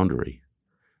crossed a boundary.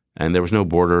 And there was no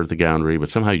border at the boundary, but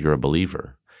somehow you're a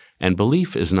believer. And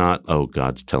belief is not, oh,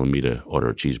 God's telling me to order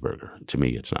a cheeseburger. To me,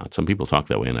 it's not. Some people talk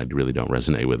that way, and I really don't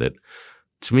resonate with it.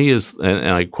 To me is, and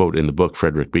I quote in the book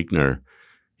Frederick Buechner,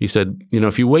 he said,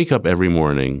 if you wake up every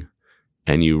morning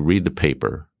and you read the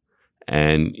paper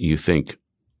and you think,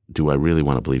 do I really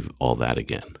want to believe all that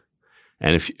again?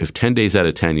 And if 10 days out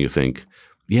of 10 you think,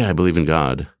 yeah, I believe in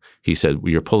God, he said,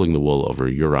 well, you're pulling the wool over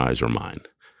your eyes or mine.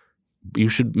 You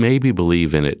should maybe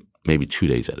believe in it maybe 2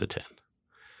 days out of 10.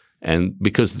 And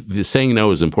because the saying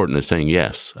no is important as saying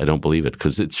yes, I don't believe it,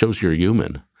 because it shows you're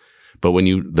human. But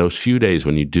those few days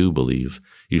when you do believe,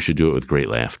 you should do it with great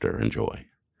laughter and joy.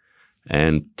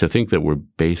 And to think that we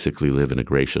basically live in a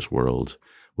gracious world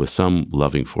with some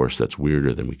loving force that's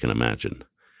weirder than we can imagine,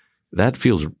 that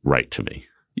feels right to me.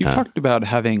 You've talked about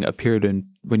having a period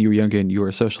when you were younger and you were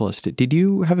a socialist. Did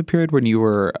you have a period when you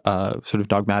were a sort of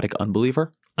dogmatic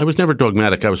unbeliever? I was never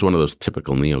dogmatic. I was one of those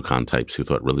typical neocon types who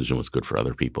thought religion was good for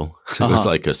other people. It was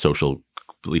like a socially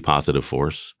positive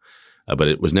force. But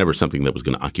it was never something that was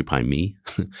going to occupy me.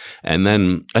 And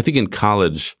then I think in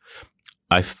college,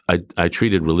 I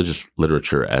treated religious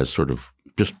literature as sort of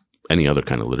just any other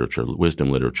kind of literature, wisdom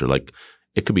literature. Like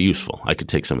it could be useful. I could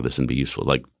take some of this and be useful.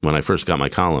 Like when I first got my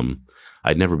column,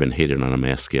 I'd never been hated on a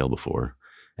mass scale before.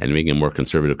 And being a more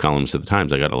conservative columnist at the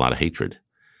Times, I got a lot of hatred.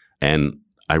 And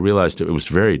I realized it was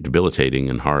very debilitating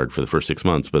and hard for the first 6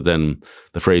 months. But then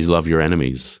the phrase "love your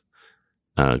enemies"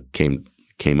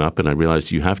 came up, and I realized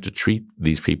you have to treat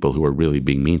these people who are really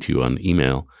being mean to you on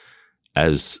email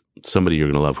as somebody you're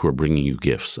going to love who are bringing you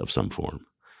gifts of some form.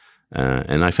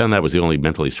 And I found that was the only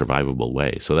mentally survivable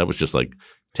way. So that was just like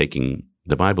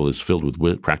the Bible is filled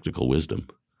with practical wisdom.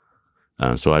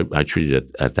 So I treated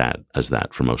it as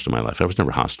that for most of my life. I was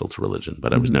never hostile to religion,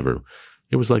 but I was never,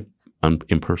 it was like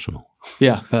impersonal.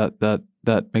 Yeah,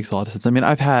 that makes a lot of sense. I mean,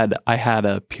 I had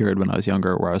a period when I was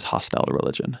younger where I was hostile to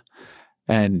religion.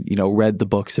 And read the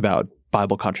books about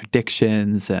Bible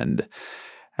contradictions, and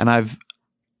I've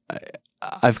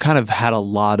kind of had a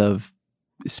lot of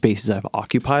spaces I've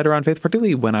occupied around faith,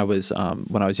 particularly when I was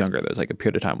younger. There was like a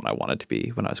period of time when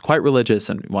I was quite religious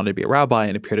and wanted to be a rabbi,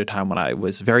 and a period of time when I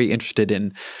was very interested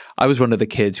in. I was one of the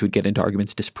kids who would get into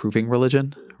arguments disproving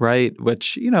religion, right?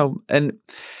 Which and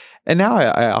now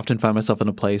I often find myself in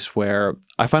a place where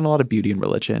I find a lot of beauty in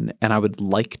religion, and I would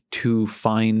like to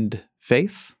find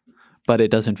faith. But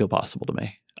it doesn't feel possible to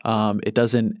me. It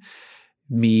doesn't.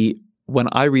 When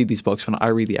I read these books, when I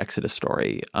read the Exodus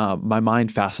story, my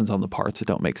mind fastens on the parts that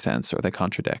don't make sense or they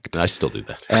contradict. I still do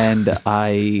that, and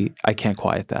I can't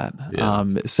quiet that. Yeah.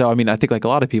 So I mean, I think like a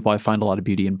lot of people, I find a lot of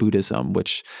beauty in Buddhism,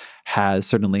 which has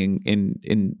certainly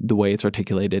in the way it's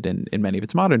articulated in many of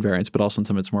its modern variants, but also in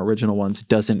some of its more original ones,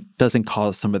 doesn't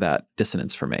cause some of that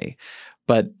dissonance for me.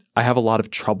 But I have a lot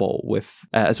of trouble with,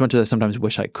 as much as I sometimes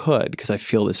wish I could, because I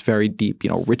feel this very deep,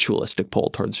 ritualistic pull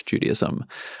towards Judaism.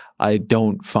 I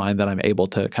don't find that I'm able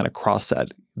to kind of cross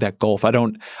that gulf. I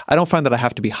don't find that I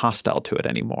have to be hostile to it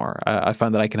anymore. I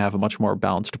find that I can have a much more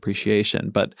balanced appreciation,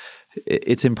 but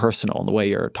it's impersonal in the way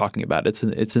you're talking about it.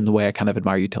 It's in the way I kind of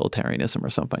admire utilitarianism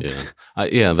or something.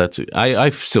 Yeah, I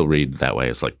still read that way.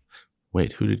 It's like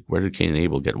wait, where did Cain and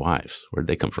Abel get wives? Where did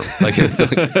they come from? Like,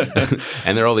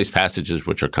 and there are all these passages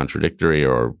which are contradictory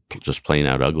or just plain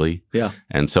out ugly. Yeah.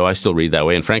 And so I still read that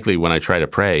way. And frankly, when I try to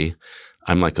pray,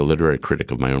 I'm like a literary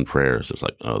critic of my own prayers. It's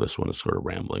like, oh, this one is sort of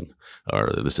rambling,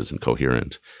 or this isn't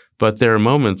coherent. But there are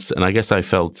moments, and I guess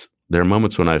there are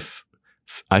moments when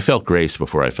I felt grace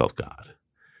before I felt God,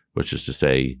 which is to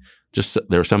say,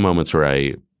 there are some moments where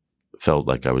I felt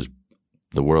like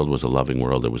the world was a loving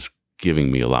world. It was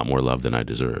giving me a lot more love than I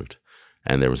deserved.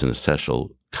 And there was an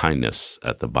essential kindness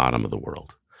at the bottom of the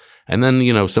world. And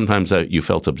then, sometimes you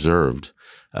felt observed.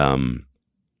 I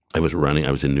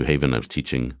was in New Haven. I was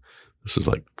teaching. This was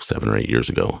like 7 or 8 years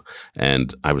ago.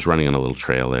 And I was running on a little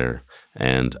trail there,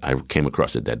 and I came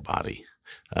across a dead body.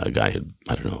 A guy had,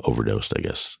 overdosed, I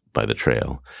guess, by the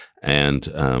trail. And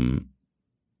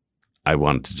I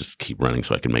wanted to just keep running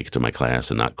so I could make it to my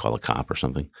class and not call a cop or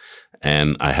something.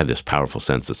 And I had this powerful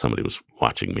sense that somebody was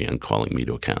watching me and calling me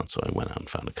to account. So I went out and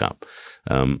found a cop.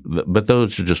 But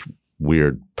those are just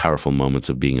weird, powerful moments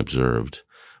of being observed.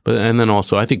 And then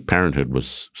also, I think parenthood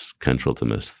was central to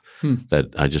this, that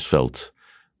I just felt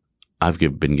I've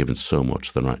been given so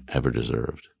much than I ever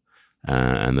deserved.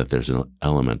 And that there's an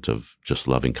element of just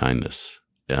loving kindness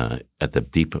at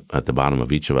the bottom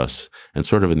of each of us, and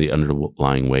sort of in the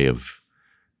underlying way of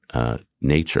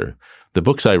nature. The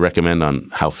books I recommend on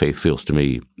how faith feels to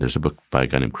me, there's a book by a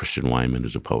guy named Christian Wyman,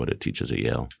 who's a poet that teaches at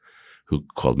Yale,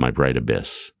 called My Bright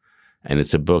Abyss. And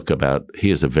it's a book about, he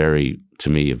is to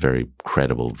me, a very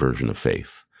credible version of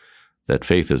faith. That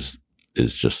faith is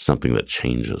just something that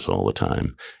changes all the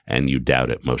time, and you doubt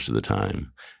it most of the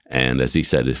time. And as he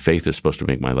said, if faith is supposed to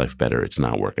make my life better, it's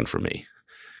not working for me,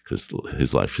 because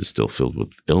his life is still filled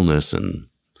with illness and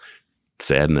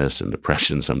sadness and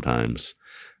depression sometimes.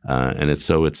 I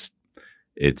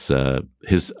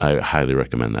highly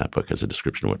recommend that book as a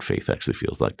description of what faith actually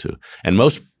feels like too. And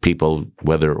most people,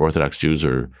 whether Orthodox Jews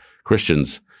or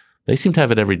Christians, they seem to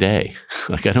have it every day.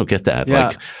 Like, I don't get that.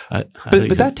 Yeah. Like,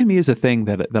 but that to me is a thing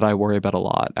that I worry about a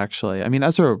lot, actually. I mean,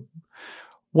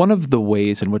 one of the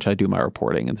ways in which I do my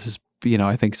reporting, and this is,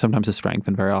 I think sometimes a strength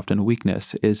and very often a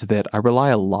weakness, is that I rely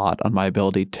a lot on my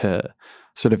ability to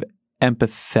sort of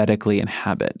empathetically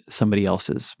inhabit somebody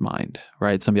else's mind,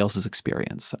 right? Somebody else's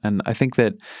experience. And I think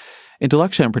that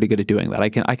intellectually I'm pretty good at doing that. I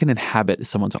can inhabit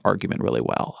someone's argument really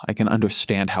well. I can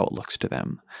understand how it looks to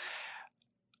them.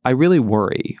 I really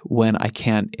worry when I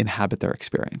can't inhabit their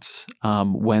experience,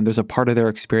 when there's a part of their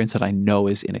experience that I know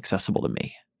is inaccessible to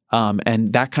me.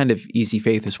 And that kind of easy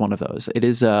faith is one of those. It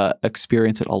is a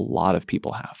experience that a lot of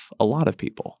people have,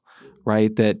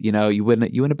 right? That, you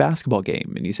win a basketball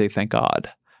game and you say, thank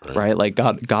God, right? Like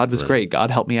God was great.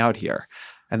 God helped me out here.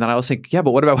 And then I always think, yeah,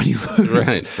 but what about when you lose?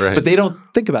 Right. But they don't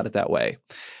think about it that way.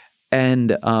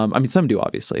 And some do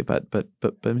obviously, but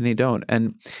many don't.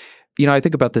 And I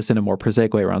think about this in a more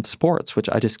prosaic way around sports, which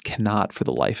I just cannot for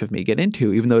the life of me get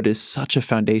into, even though it is such a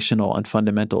foundational and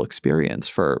fundamental experience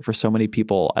for so many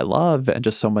people I love, and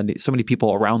just so many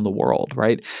people around the world,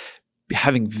 right?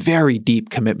 Having very deep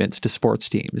commitments to sports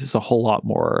teams is a whole lot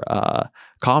more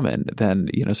common than,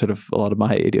 sort of a lot of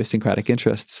my idiosyncratic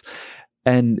interests.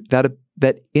 And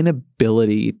that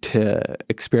inability to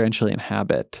experientially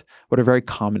inhabit what are very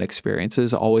common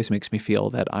experiences always makes me feel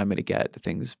that I'm going to get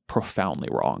things profoundly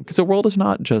wrong. Because the world is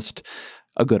not just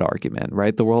a good argument,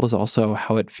 right? The world is also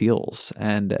how it feels.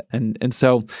 And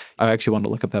so I actually want to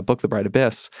look up that book, The Bright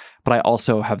Abyss, but I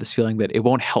also have this feeling that it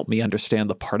won't help me understand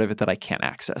the part of it that I can't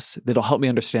access. It'll help me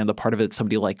understand the part of it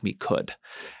somebody like me could.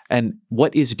 And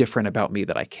what is different about me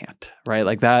that I can't, right?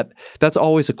 Like that's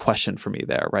always a question for me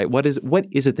there, right? What is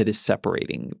it that is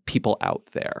separating people out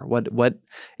there? What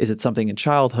is it, something in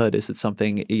childhood? Is it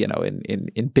something,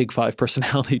 in big five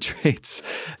personality traits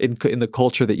in the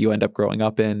culture that you end up growing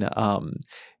up in?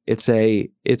 It's a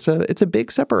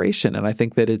big separation, and I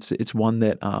think that it's one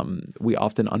that we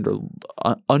often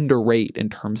underrate in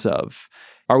terms of,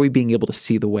 are we being able to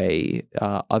see the way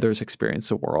others experience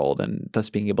the world, and thus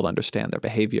being able to understand their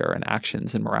behavior and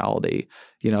actions and morality,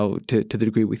 to the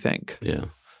degree we think. Yeah.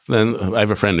 Then I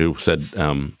have a friend who said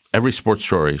every sports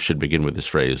story should begin with this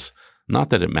phrase: "Not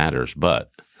that it matters,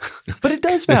 but." But it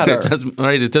does matter.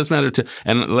 It does matter too.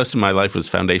 And the rest of my life was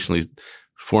foundationally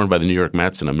formed by the New York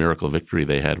Mets and a miracle victory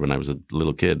they had when I was a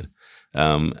little kid.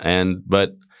 And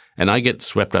I get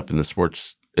swept up in the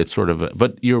sports. It's sort of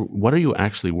what are you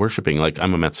actually worshiping? Like,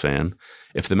 I'm a Mets fan.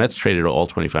 If the Mets traded all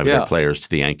 25 of their players to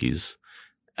the Yankees,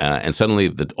 and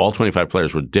suddenly all 25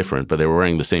 players were different, but they were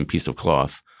wearing the same piece of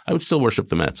cloth, I would still worship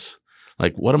the Mets.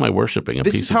 Like, what am I worshiping?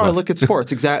 This is how I look at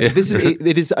sports. Exactly.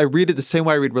 It is. I read it the same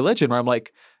way I read religion, where I'm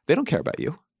like, they don't care about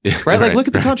you. Right? Like, look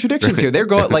at the contradictions here. They're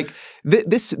going like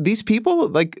these people,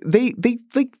 like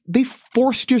they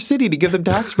forced your city to give them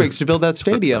tax breaks to build that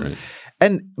stadium.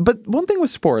 But one thing with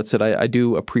sports that I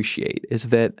do appreciate is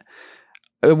that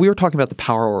we were talking about the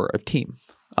power of team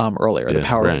earlier, the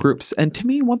power of groups. And to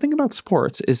me, one thing about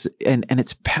sports is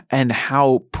and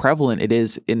how prevalent it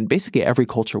is in basically every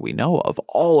culture we know of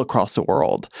all across the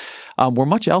world, where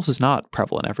much else is not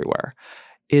prevalent everywhere,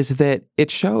 is that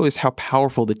it shows how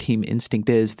powerful the team instinct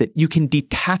is, that you can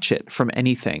detach it from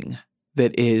anything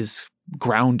that is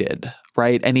grounded,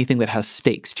 right? Anything that has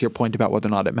stakes, to your point about whether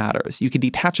or not it matters. You can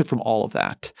detach it from all of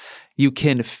that. You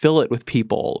can fill it with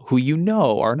people who you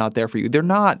know are not there for you.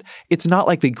 It's not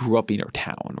like they grew up in your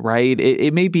town, right?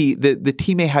 It may be, the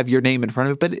team may have your name in front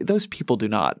of it, but those people do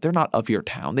not. They're not of your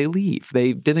town. They leave.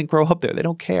 They didn't grow up there. They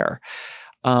don't care.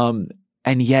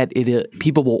 And yet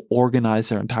people will organize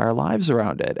their entire lives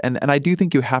around it. And I do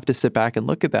think you have to sit back and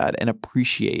look at that and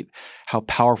appreciate how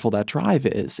powerful that drive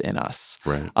is in us.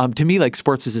 Right. To me, like,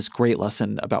 sports is this great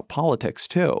lesson about politics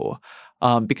too.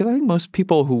 Because I think most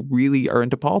people who really are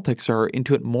into politics are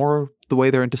into it more the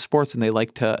way they're into sports than they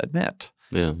like to admit.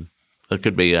 Yeah, that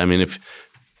could be. I mean,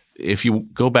 if you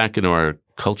go back into our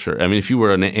culture, I mean, if you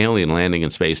were an alien landing in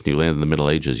space and you landed in the Middle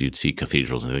Ages, you'd see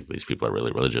cathedrals and think these people are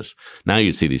really religious. Now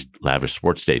you'd see these lavish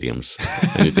sports stadiums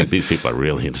and you think these people are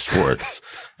really into sports.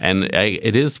 And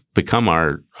it has become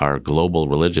our global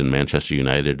religion. Manchester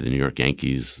United, the New York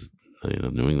Yankees,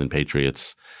 New England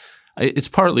Patriots. It's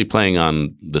partly playing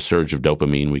on the surge of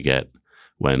dopamine we get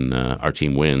when our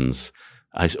team wins.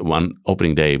 On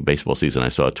opening day baseball season, I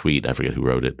saw a tweet, I forget who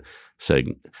wrote it,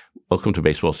 saying, "Welcome to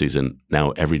baseball season.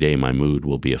 Now every day my mood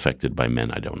will be affected by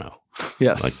men I don't know."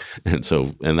 Yes. and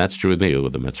that's true with me, whether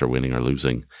the Mets are winning or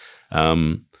losing.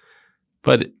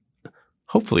 But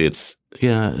hopefully it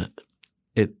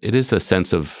is a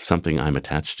sense of something I'm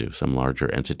attached to, some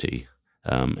larger entity.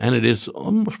 And it is,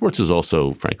 sports is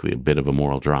also, frankly, a bit of a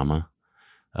moral drama.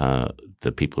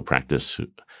 The people who practice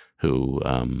who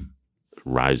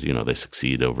rise, they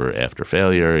succeed after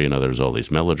failure. There's all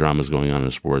these melodramas going on in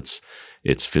sports.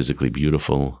 It's physically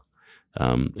beautiful.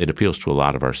 It appeals to a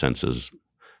lot of our senses,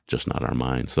 just not our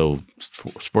minds. So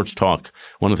sports talk,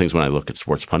 one of the things when I look at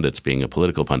sports pundits being a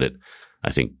political pundit,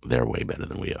 I think they're way better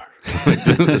than we are.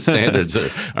 The standards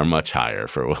are much higher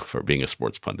for being a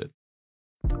sports pundit.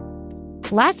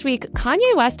 Last week,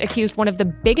 Kanye West accused one of the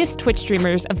biggest Twitch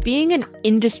streamers of being an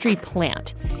industry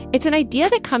plant. It's an idea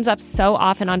that comes up so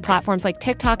often on platforms like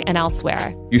TikTok and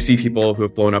elsewhere. You see people who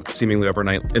have blown up seemingly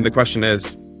overnight, and the question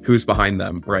is, who's behind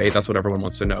them, right? That's what everyone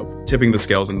wants to know. Tipping the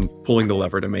scales and pulling the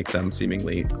lever to make them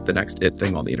seemingly the next it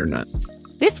thing on the internet.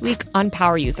 This week on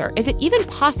Power User, is it even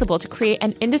possible to create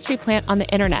an industry plant on the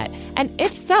internet? And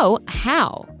if so,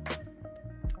 how?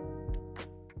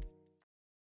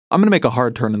 I'm going to make a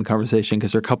hard turn in the conversation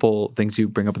because there are a couple things you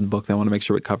bring up in the book that I want to make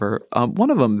sure we cover. One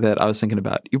of them that I was thinking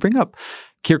about, you bring up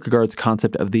Kierkegaard's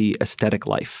concept of the aesthetic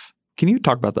life. Can you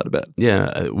talk about that a bit?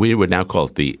 Yeah, we would now call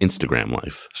it the Instagram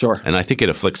life. Sure. And I think it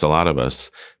afflicts a lot of us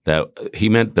that he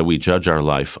meant that we judge our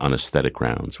life on aesthetic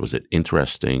grounds. Was it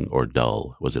interesting or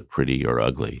dull? Was it pretty or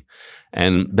ugly?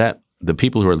 And that the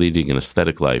people who are leading an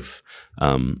aesthetic life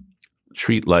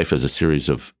treat life as a series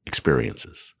of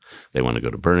experiences. They want to go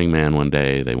to Burning Man one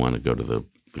day. They want to go to the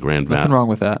Grand Valley. Nothing wrong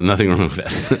with that. Nothing wrong with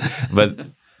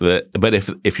that.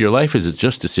 But if your life is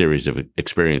just a series of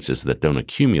experiences that don't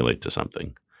accumulate to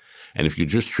something, and if you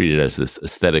just treat it as this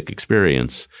aesthetic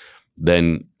experience,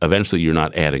 then eventually you're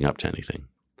not adding up to anything,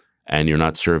 and you're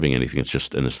not serving anything. It's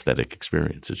just an aesthetic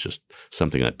experience. It's just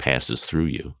something that passes through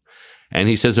you. And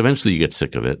he says eventually you get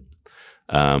sick of it,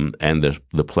 and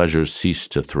the pleasures cease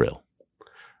to thrill.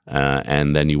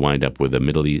 And then you wind up with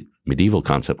a medieval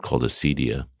concept called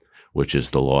acedia, which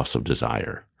is the loss of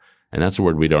desire. And that's a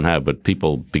word we don't have, but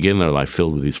people begin their life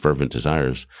filled with these fervent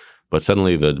desires, but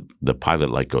suddenly the pilot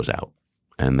light goes out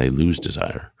and they lose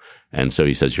desire. And so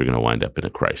he says you're going to wind up in a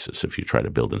crisis if you try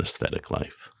to build an aesthetic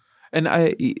life. And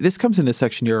this comes in a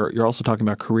section you're also talking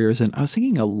about careers, and I was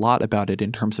thinking a lot about it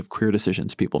in terms of career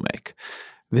decisions people make.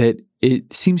 That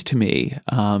it seems to me,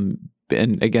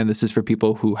 and again, this is for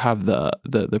people who have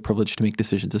the privilege to make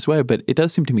decisions this way, but it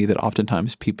does seem to me that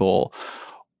oftentimes people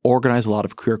organize a lot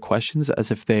of career questions as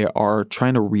if they are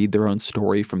trying to read their own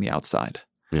story from the outside.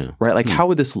 Yeah. Right? Like, how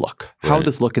would this look? How would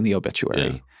this look in the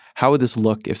obituary? Yeah. How would this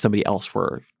look if somebody else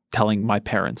were telling my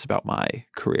parents about my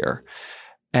career?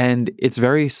 And it's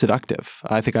very seductive.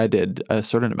 I think I did a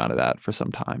certain amount of that for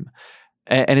some time.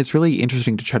 And it's really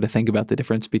interesting to try to think about the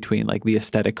difference between like the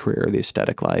aesthetic career, the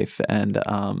aesthetic life, and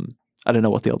I don't know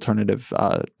what the alternative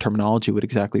terminology would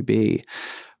exactly be.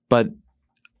 But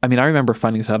I mean, I remember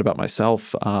finding this out about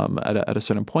myself at a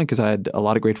certain point because I had a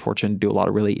lot of great fortune to do a lot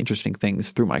of really interesting things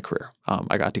through my career.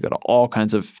 I got to go to all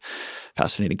kinds of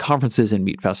fascinating conferences and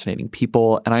meet fascinating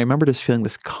people. And I remember just feeling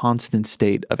this constant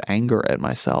state of anger at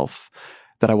myself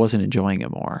that I wasn't enjoying it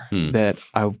more, that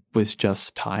I was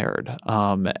just tired.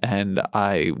 And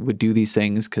I would do these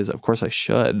things because, of course, I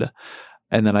should.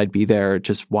 And then I'd be there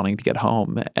just wanting to get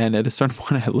home. And at a certain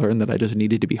point, I learned that I just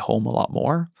needed to be home a lot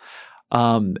more.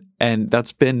 And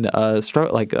that's been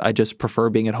like I just prefer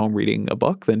being at home reading a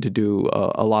book than to do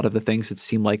a lot of the things that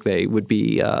seem like they would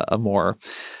be a more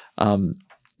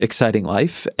exciting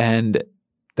life. And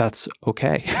that's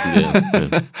okay.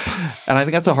 And I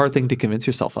think that's a hard thing to convince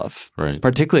yourself of, right?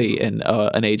 Particularly in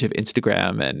an age of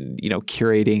Instagram and,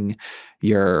 curating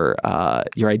your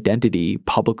identity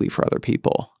publicly for other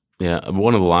people. Yeah.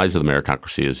 One of the lies of the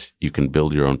meritocracy is you can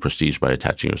build your own prestige by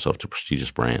attaching yourself to prestigious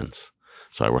brands.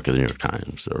 So I work at the New York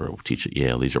Times or teach at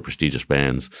Yale. These are prestigious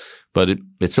brands, but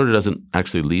it sort of doesn't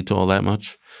actually lead to all that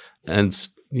much. And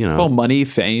well, money,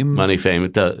 fame.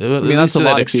 It does. I mean, that's a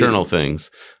lot of external things.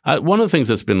 One of the things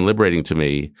that's been liberating to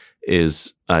me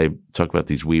is I talk about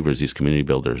these weavers, these community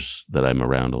builders that I'm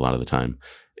around a lot of the time.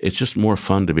 It's just more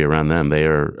fun to be around them. They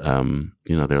are,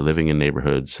 they're living in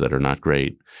neighborhoods that are not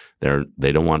great.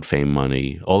 They don't want fame,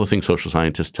 money. All the things social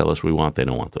scientists tell us we want, they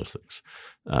don't want those things.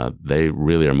 They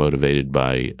really are motivated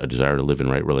by a desire to live in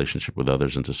right relationship with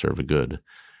others and to serve a good.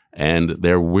 And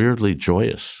they're weirdly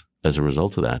joyous as a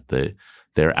result of that.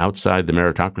 They're outside the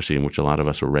meritocracy in which a lot of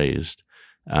us were raised.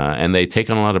 And they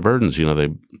take on a lot of burdens.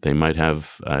 They might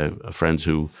have friends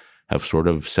who have sort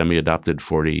of semi-adopted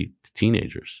 40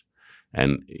 teenagers.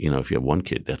 And, if you have one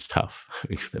kid, that's tough.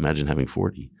 Imagine having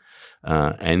 40.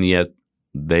 And yet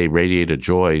they radiate a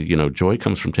joy. Joy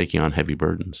comes from taking on heavy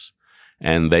burdens.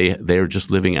 And they're just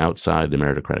living outside the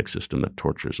meritocratic system that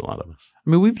tortures a lot of us. I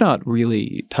mean, we've not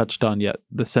really touched on yet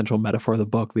the central metaphor of the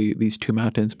book, these two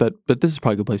mountains, but this is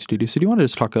probably a good place to do. So do you want to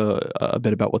just talk a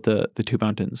bit about what the two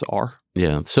mountains are?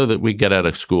 Yeah. So that we get out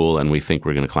of school and we think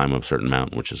we're going to climb up a certain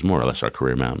mountain, which is more or less our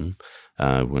career mountain.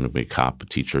 When we cop,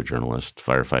 teacher, journalist,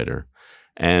 firefighter.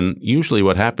 And usually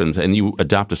what happens, and you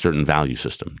adopt a certain value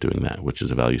system doing that, which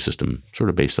is a value system sort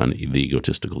of based on the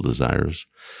egotistical desires.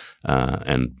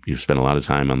 And you spend a lot of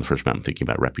time on the first mountain thinking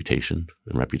about reputation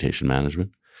and reputation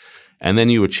management. And then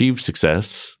you achieve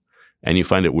success and you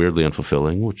find it weirdly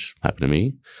unfulfilling, which happened to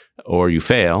me, or you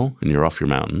fail and you're off your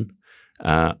mountain,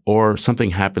 or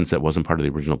something happens that wasn't part of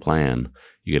the original plan.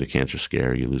 You get a cancer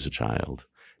scare, you lose a child.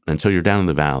 And so you're down in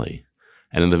the valley.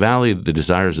 And in the valley, the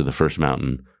desires of the first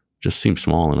mountain just seem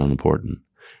small and unimportant.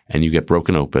 And you get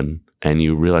broken open and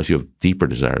you realize you have deeper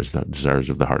desires, the desires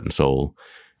of the heart and soul.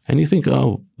 And you think,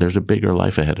 oh, there's a bigger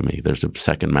life ahead of me. There's a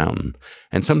second mountain.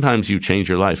 And sometimes you change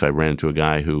your life. I ran into a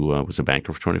guy who was a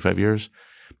banker for 25 years,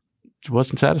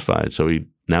 wasn't satisfied. So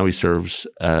now he serves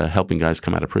helping guys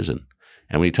come out of prison.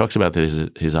 And when he talks about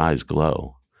that, his eyes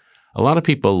glow. A lot of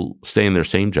people stay in their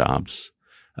same jobs,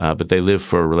 but they live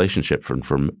for a relationship,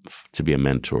 to be a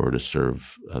mentor, to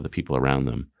serve the people around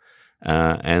them.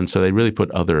 And so they really put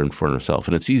other in front of self.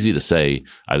 And it's easy to say,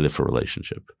 I live for a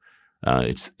relationship.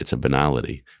 It's a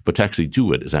banality. But to actually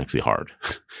do it is actually hard.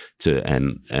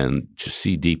 and to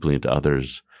see deeply into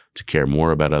others, to care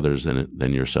more about others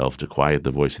than yourself, to quiet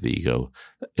the voice of the ego.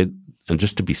 And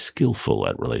just to be skillful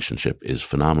at relationship is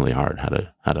phenomenally hard.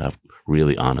 How to have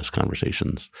really honest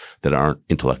conversations that aren't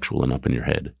intellectual and up in your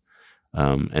head.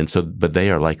 But they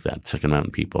are like that. Second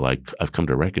Mountain people, I've come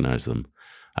to recognize them.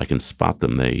 I can spot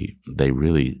them. They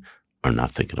really are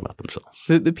not thinking about themselves.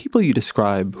 The people you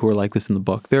describe who are like this in the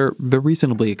book, they're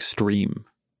reasonably extreme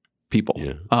people.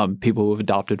 Yeah. People who have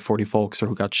adopted 40 folks or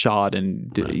who got shot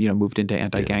and moved into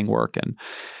anti-gang work. And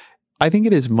I think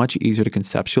it is much easier to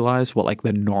conceptualize what like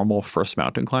the normal first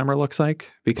mountain climber looks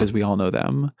like because we all know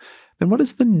them. Then what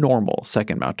does the normal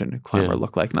second mountain climber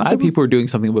look like? Not that people are doing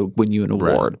something that would win you an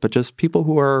award, but just people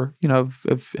who are,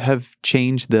 have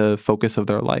changed the focus of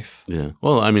their life. Yeah.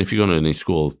 Well, I mean, if you go to any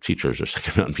school, teachers are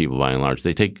second mountain people by and large.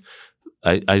 They take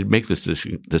I make this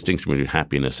distinction between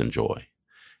happiness and joy.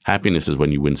 Happiness is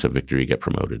when you win some victory, you get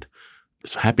promoted.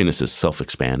 So happiness is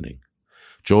self-expanding.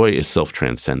 Joy is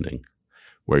self-transcending,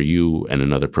 where you and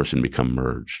another person become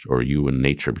merged, or you and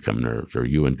nature become merged, or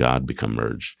you and God become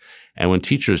merged. And when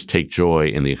teachers take joy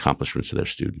in the accomplishments of their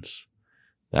students,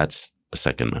 that's a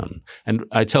second mountain. And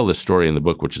I tell this story in the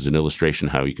book, which is an illustration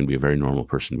how you can be a very normal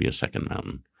person, be a second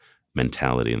mountain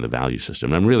mentality in the value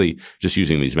system. And I'm really just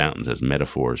using these mountains as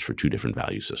metaphors for two different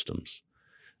value systems.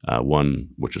 One,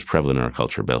 which is prevalent in our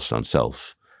culture, based on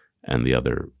self, and the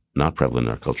other not prevalent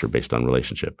in our culture based on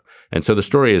relationship. And so the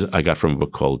story is I got from a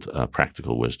book called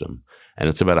Practical Wisdom. And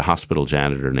it's about a hospital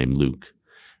janitor named Luke.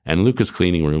 And Luke is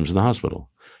cleaning rooms in the hospital.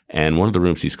 And one of the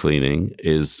rooms he's cleaning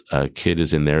is a kid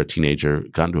is in there, a teenager,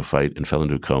 got into a fight and fell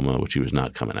into a coma, which he was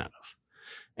not coming out of.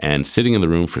 And sitting in the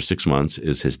room for 6 months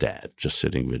is his dad, just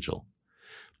sitting vigil.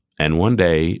 And one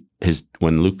day,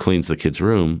 when Luke cleans the kid's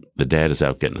room, the dad is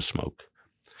out getting a smoke.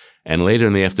 And later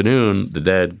in the afternoon, the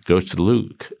dad goes to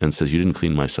Luke and says, "You didn't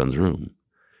clean my son's room."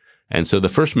 And so the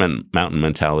first mountain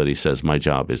mentality says, my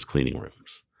job is cleaning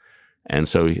rooms. And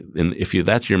so if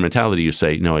that's your mentality, you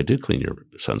say, "No, I did clean your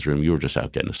son's room. You were just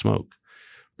out getting a smoke."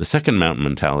 The second mountain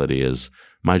mentality is,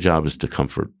 my job is to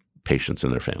comfort patients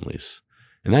and their families.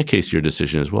 In that case, your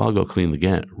decision is, well, I'll go clean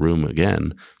the room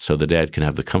again so the dad can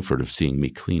have the comfort of seeing me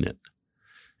clean it.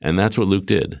 And that's what Luke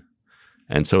did.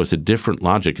 And so it's a different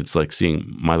logic. It's like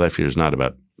seeing my life here is not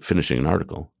about finishing an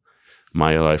article.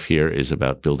 My life here is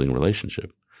about building a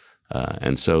relationship.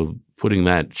 And so putting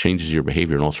that changes your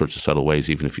behavior in all sorts of subtle ways,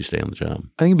 even if you stay on the job.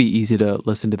 I think it'd be easy to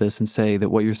listen to this and say that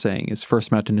what you're saying is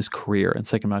first mountain is career and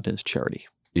second mountain is charity.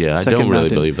 Yeah, I don't really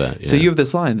believe that. Yeah. So you have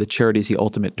this line that charity is the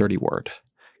ultimate dirty word.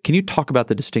 Can you talk about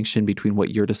the distinction between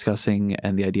what you're discussing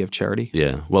and the idea of charity?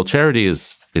 Yeah. Well, charity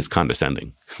is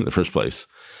condescending in the first place.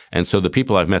 And so the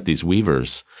people I've met, these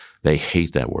weavers, they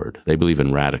hate that word. They believe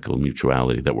in radical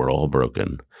mutuality, that we're all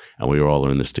broken and we are all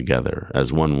in this together.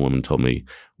 As one woman told me,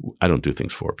 I don't do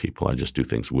things for people. I just do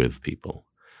things with people.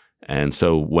 And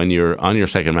so when you're on your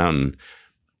second mountain,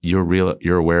 you're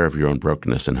aware of your own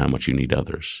brokenness and how much you need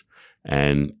others.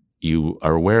 And you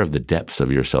are aware of the depths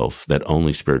of yourself that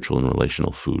only spiritual and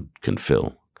relational food can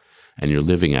fill. And you're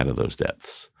living out of those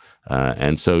depths.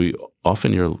 And so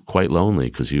often you're quite lonely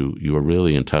because you are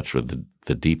really in touch with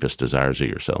the deepest desires of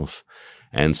yourself.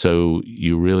 And so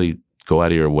you really go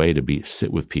out of your way to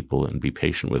sit with people and be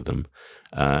patient with them.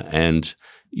 And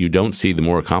you don't see the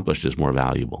more accomplished as more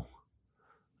valuable.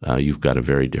 You've got a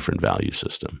very different value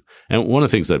system. And one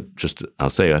of the things that I'll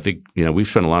say, I think, we've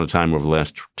spent a lot of time over the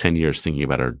last 10 years thinking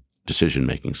about our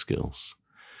decision-making skills,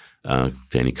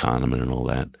 Danny Kahneman and all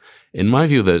that. In my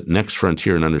view, the next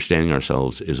frontier in understanding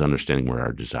ourselves is understanding where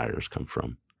our desires come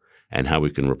from and how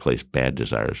we can replace bad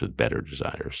desires with better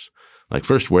desires. Like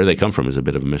first, where they come from is a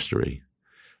bit of a mystery.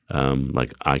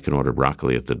 Like I can order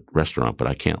broccoli at the restaurant, but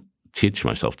I can't teach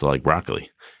myself to like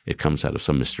broccoli. It comes out of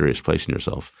some mysterious place in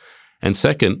yourself. And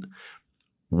second,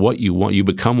 what you want, you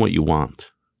become what you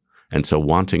want. And so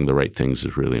wanting the right things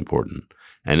is really important.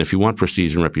 And if you want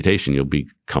prestige and reputation, you'll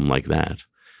become like that.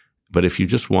 But if you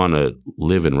just want to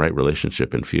live in right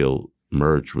relationship and feel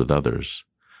merged with others,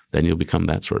 then you'll become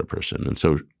that sort of person. And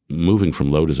so moving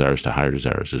from low desires to higher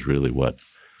desires is really what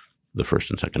the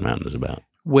first and second mountain is about.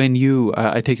 When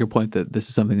I take your point that this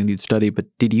is something that needs study, but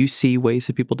did you see ways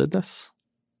that people did this?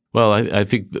 Well, I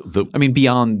think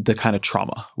beyond the kind of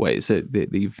trauma ways that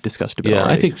you've discussed a bit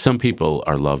already. I think some people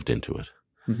are loved into it.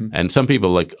 Mm-hmm. And some people,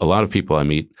 like a lot of people I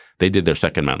meet, they did their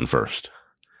second mountain first.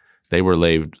 They were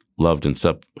loved in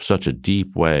such a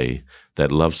deep way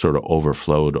that love sort of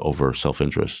overflowed over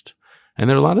self-interest. And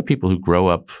there are a lot of people who grow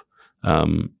up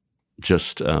Mother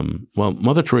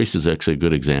Teresa is actually a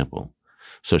good example.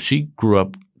 So she grew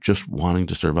up just wanting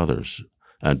to serve others.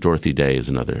 Dorothy Day is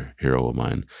another hero of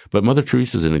mine. But Mother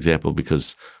Teresa is an example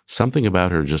because something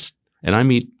about her and I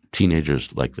meet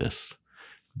teenagers like this.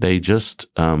 They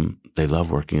they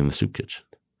love working in the soup kitchen.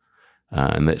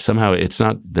 And somehow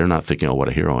they're not thinking, oh, what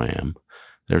a hero I am.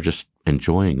 They're just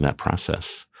enjoying that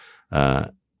process.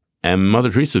 And Mother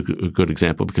Teresa is a good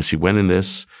example because she went in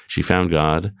this, she found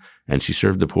God, and she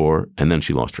served the poor, and then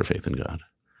she lost her faith in God.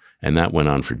 And that went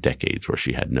on for decades where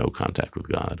she had no contact with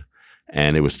God.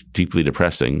 And it was deeply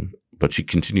depressing, but she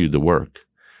continued the work.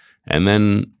 And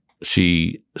then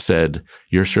she said,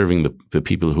 you're serving the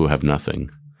people who have nothing.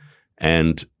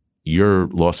 And your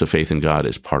loss of faith in God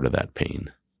is part of that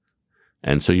pain.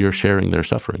 And so you're sharing their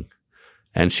suffering.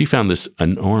 And she found this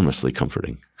enormously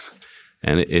comforting.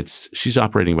 And she's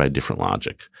operating by a different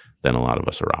logic than a lot of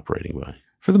us are operating by.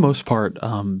 For the most part,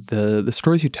 the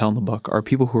stories you tell in the book are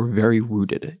people who are very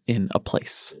rooted in a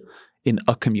place, in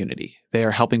a community. They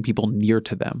are helping people near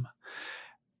to them.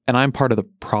 And I'm part of the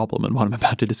problem in what I'm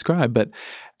about to describe. But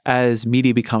as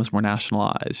media becomes more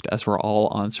nationalized, as we're all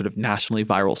on sort of nationally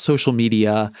viral social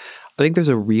media, I think there's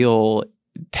a real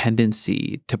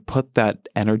tendency to put that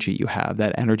energy you have,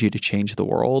 that energy to change the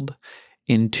world,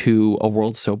 into a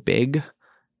world so big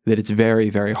that it's very,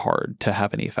 very hard to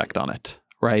have any effect on it.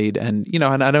 Right. And,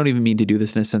 and I don't even mean to do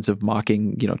this in a sense of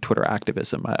mocking, Twitter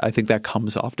activism. I think that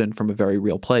comes often from a very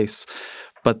real place.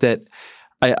 But that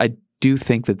I do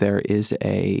think that there is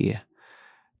a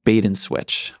bait and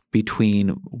switch between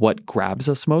what grabs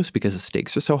us most because the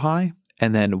stakes are so high,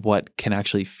 and then what can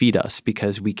actually feed us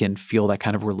because we can feel that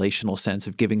kind of relational sense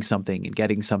of giving something and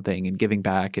getting something and giving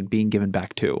back and being given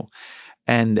back to.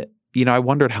 And, I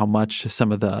wondered how much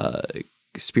some of the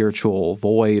spiritual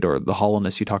void or the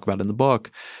hollowness you talk about in the book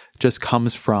just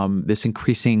comes from this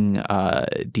increasing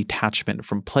detachment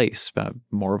from place.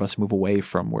 More of us move away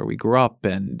from where we grew up,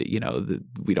 and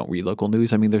we don't read local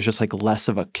news. I mean, there's just like less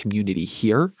of a community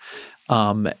here,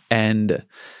 and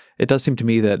it does seem to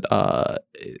me that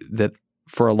that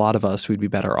for a lot of us, we'd be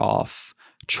better off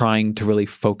trying to really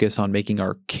focus on making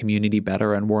our community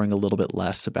better and worrying a little bit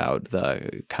less about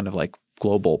the kind of like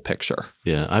global picture.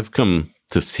 Yeah, I've come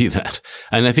to see that.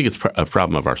 And I think it's a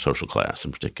problem of our social class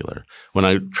in particular. When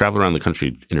I travel around the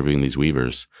country interviewing these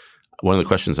weavers, one of the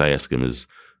questions I ask them is,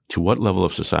 to what level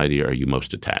of society are you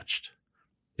most attached?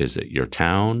 Is it your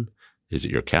town? Is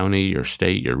it your county, your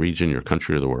state, your region, your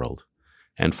country, or the world?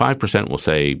 And 5% will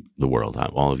say the world,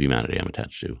 all of humanity I'm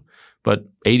attached to. But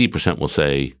 80% will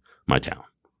say my town.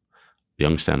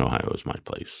 Youngstown, Ohio is my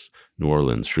place. New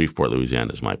Orleans, Shreveport,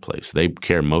 Louisiana is my place. They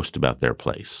care most about their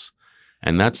place.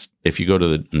 And that's, if you go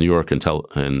to New York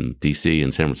and D.C.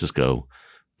 and San Francisco,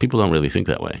 people don't really think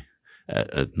that way,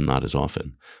 not as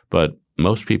often. But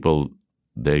most people,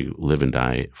 they live and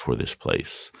die for this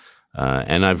place.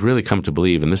 And I've really come to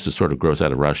believe, and this is sort of grows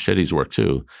out of Raj Shetty's work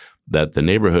too, that the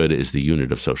neighborhood is the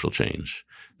unit of social change,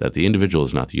 that the individual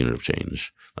is not the unit of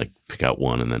change. Like pick out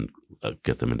one and then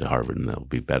get them into Harvard and they'll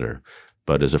be better.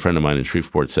 But as a friend of mine in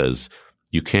Shreveport says,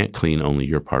 you can't clean only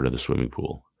your part of the swimming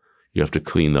pool. You have to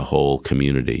clean the whole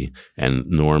community, and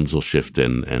norms will shift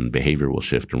and behavior will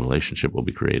shift and relationship will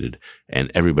be created,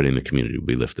 and everybody in the community will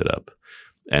be lifted up.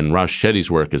 And Raj Shetty's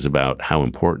work is about how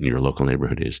important your local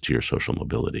neighborhood is to your social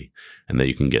mobility, and that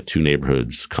you can get two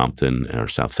neighborhoods, Compton or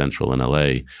South Central in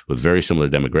LA, with very similar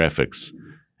demographics.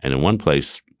 And in one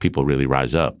place, people really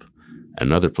rise up.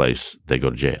 Another place, they go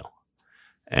to jail.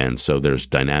 And so there's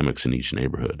dynamics in each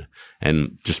neighborhood.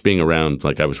 And just being around,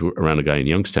 like I was around a guy in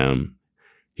Youngstown,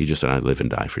 he just said, I live and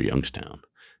die for Youngstown.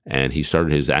 And he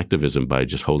started his activism by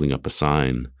just holding up a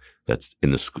sign that's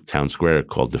in the town square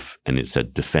called, and it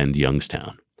said, Defend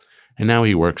Youngstown. And now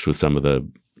he works with some of the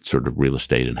sort of real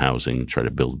estate and housing, try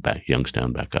to build back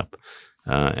Youngstown back up.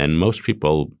 And most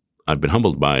people I've been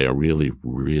humbled by are really,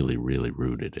 really, really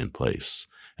rooted in place.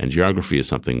 And geography is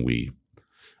something we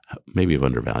maybe have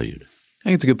undervalued. I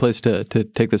think it's a good place to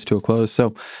take this to a close. So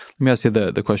let me ask you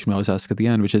the question I always ask at the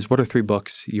end, which is, what are 3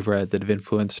 books you've read that have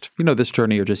influenced, this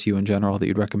journey or just you in general that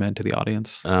you'd recommend to the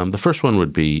audience? The first one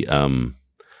would be Edmund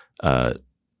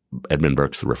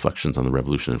Burke's The Reflections on the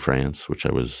Revolution in France, which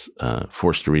I was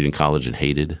forced to read in college and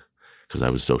hated because I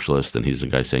was socialist, and he's a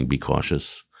guy saying, be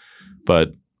cautious.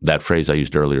 But that phrase I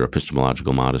used earlier,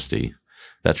 epistemological modesty,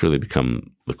 that's really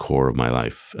become the core of my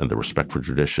life, and the respect for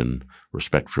tradition,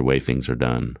 respect for the way things are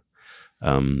done.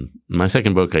 My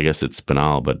second book, I guess it's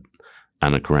banal, but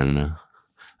Anna Karenina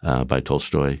by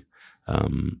Tolstoy.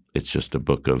 It's just a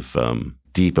book of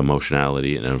deep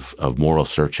emotionality and of moral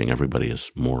searching. Everybody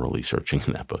is morally searching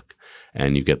in that book.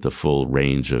 And you get the full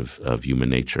range of human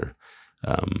nature.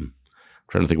 I'm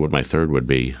trying to think what my third would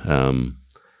be.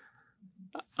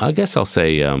 I guess I'll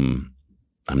say, I'm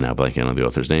now blanking on the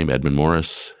author's name, Edmund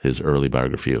Morris, his early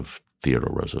biography of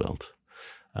Theodore Roosevelt.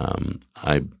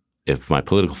 If my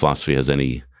political philosophy has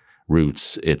any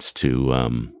roots, it's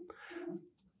to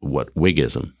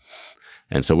Whiggism.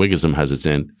 And so Whiggism has its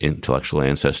intellectual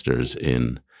ancestors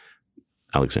in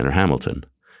Alexander Hamilton.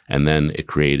 And then it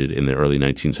created in the early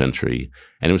 19th century.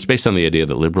 And it was based on the idea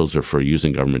that liberals are for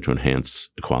using government to enhance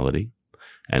equality,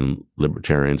 and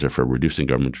libertarians are for reducing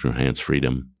government to enhance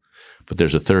freedom. But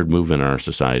there's a third movement in our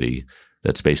society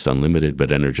that's based on limited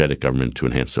but energetic government to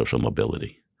enhance social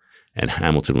mobility. And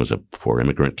Hamilton was a poor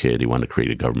immigrant kid. He wanted to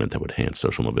create a government that would enhance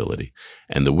social mobility.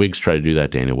 And the Whigs tried to do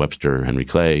that, Daniel Webster, Henry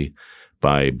Clay,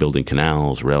 by building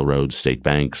canals, railroads, state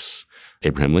banks.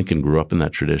 Abraham Lincoln grew up in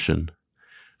that tradition.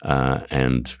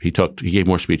 And he gave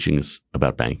more speeches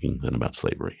about banking than about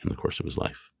slavery in the course of his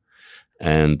life.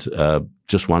 And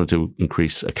just wanted to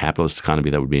increase a capitalist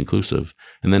economy that would be inclusive.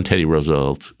 And then Teddy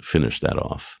Roosevelt finished that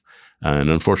off. And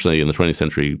unfortunately, in the 20th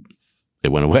century,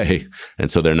 it went away.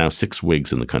 And so there are now 6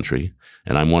 Whigs in the country,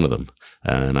 and I'm one of them.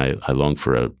 And I long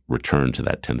for a return to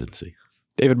that tendency.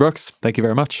 David Brooks, thank you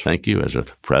very much. Thank you. It was a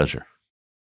pleasure.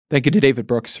 Thank you to David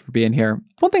Brooks for being here.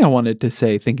 One thing I wanted to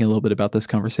say, thinking a little bit about this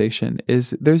conversation,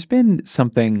 is there's been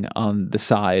something on the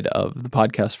side of the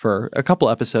podcast for a couple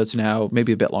episodes now,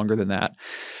 maybe a bit longer than that.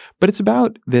 But it's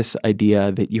about this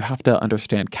idea that you have to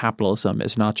understand capitalism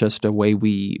is not just a way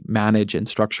we manage and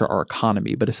structure our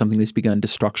economy, but it's something that's begun to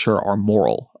structure our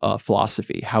moral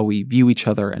philosophy, how we view each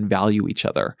other and value each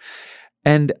other.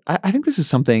 And I think this is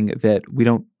something that we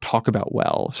don't talk about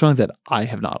well, certainly that I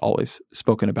have not always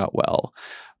spoken about well.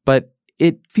 But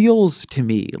it feels to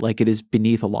me like it is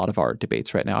beneath a lot of our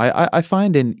debates right now. I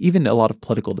find in even a lot of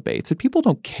political debates that people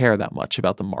don't care that much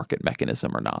about the market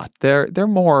mechanism or not. They're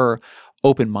more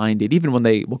open-minded, even when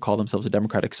they will call themselves a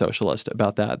democratic socialist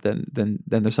about that, than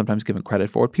they're sometimes given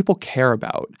credit for. What people care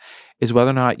about is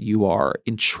whether or not you are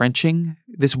entrenching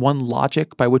this one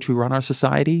logic by which we run our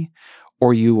society,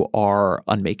 or you are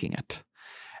unmaking it.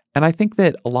 And I think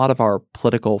that a lot of our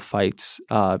political fights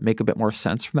make a bit more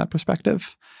sense from that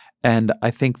perspective. And I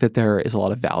think that there is a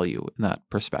lot of value in that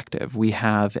perspective. We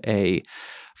have a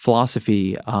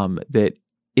philosophy that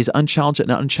is unchallenged,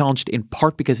 and unchallenged in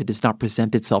part because it does not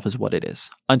present itself as what it is.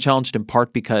 Unchallenged in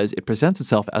part because it presents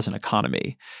itself as an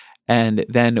economy. And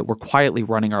then we're quietly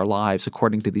running our lives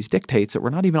according to these dictates that we're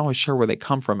not even always sure where they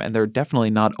come from. And they're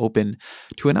definitely not open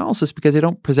to analysis because they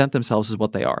don't present themselves as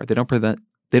what they are. They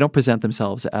don't present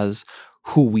themselves as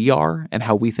who we are and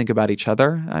how we think about each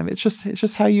other. I mean, it's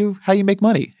just how you make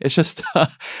money. It's just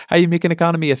how you make an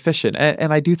economy efficient.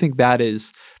 And I do think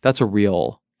that's a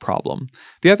real problem.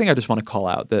 The other thing I just want to call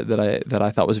out that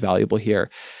I thought was valuable here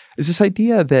is this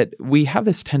idea that we have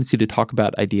this tendency to talk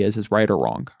about ideas as right or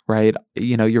wrong, right?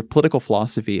 You know, your political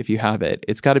philosophy, if you have it,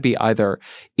 it's got to be either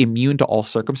immune to all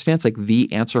circumstance, like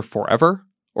the answer forever,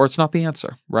 or it's not the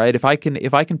answer, right? If I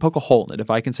can poke a hole in it, if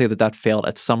I can say that failed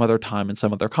at some other time in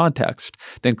some other context,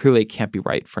 then clearly it can't be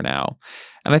right for now.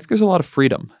 And I think there's a lot of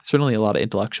freedom, certainly a lot of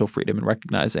intellectual freedom in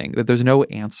recognizing that there's no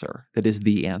answer that is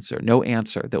the answer, no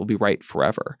answer that will be right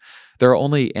forever. There are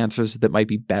only answers that might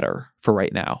be better for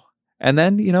right now. And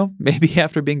then, you know, maybe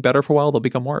after being better for a while, they'll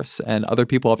become worse. And other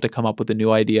people have to come up with a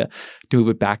new idea to move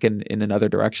it back in another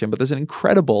direction. But there's an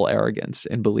incredible arrogance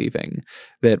in believing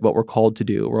that what we're called to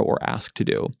do or what we're asked to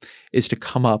do is to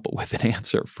come up with an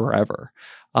answer forever.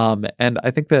 And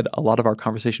I think that a lot of our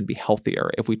conversation would be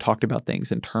healthier if we talked about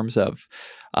things in terms of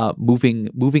moving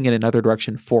in another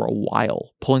direction for a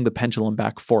while, pulling the pendulum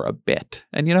back for a bit.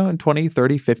 And, you know, in 20,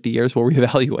 30, 50 years, we'll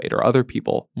reevaluate, or other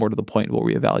people, more to the point, will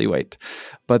reevaluate.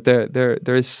 But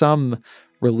there is some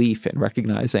relief in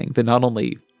recognizing that not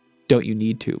only don't you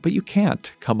need to, but you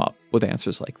can't come up with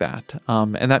answers like that.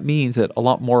 And that means that a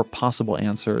lot more possible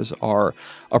answers are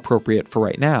appropriate for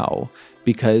right now,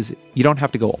 because you don't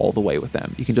have to go all the way with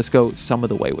them. You can just go some of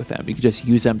the way with them. You can just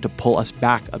use them to pull us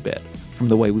back a bit from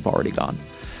the way we've already gone.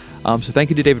 So thank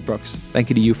you to David Brooks.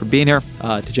 Thank you to you for being here.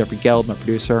 To Jeffrey Geld, my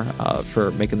producer, for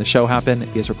making the show happen.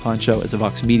 The Ezra Klein Show is a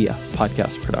Vox Media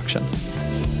podcast production.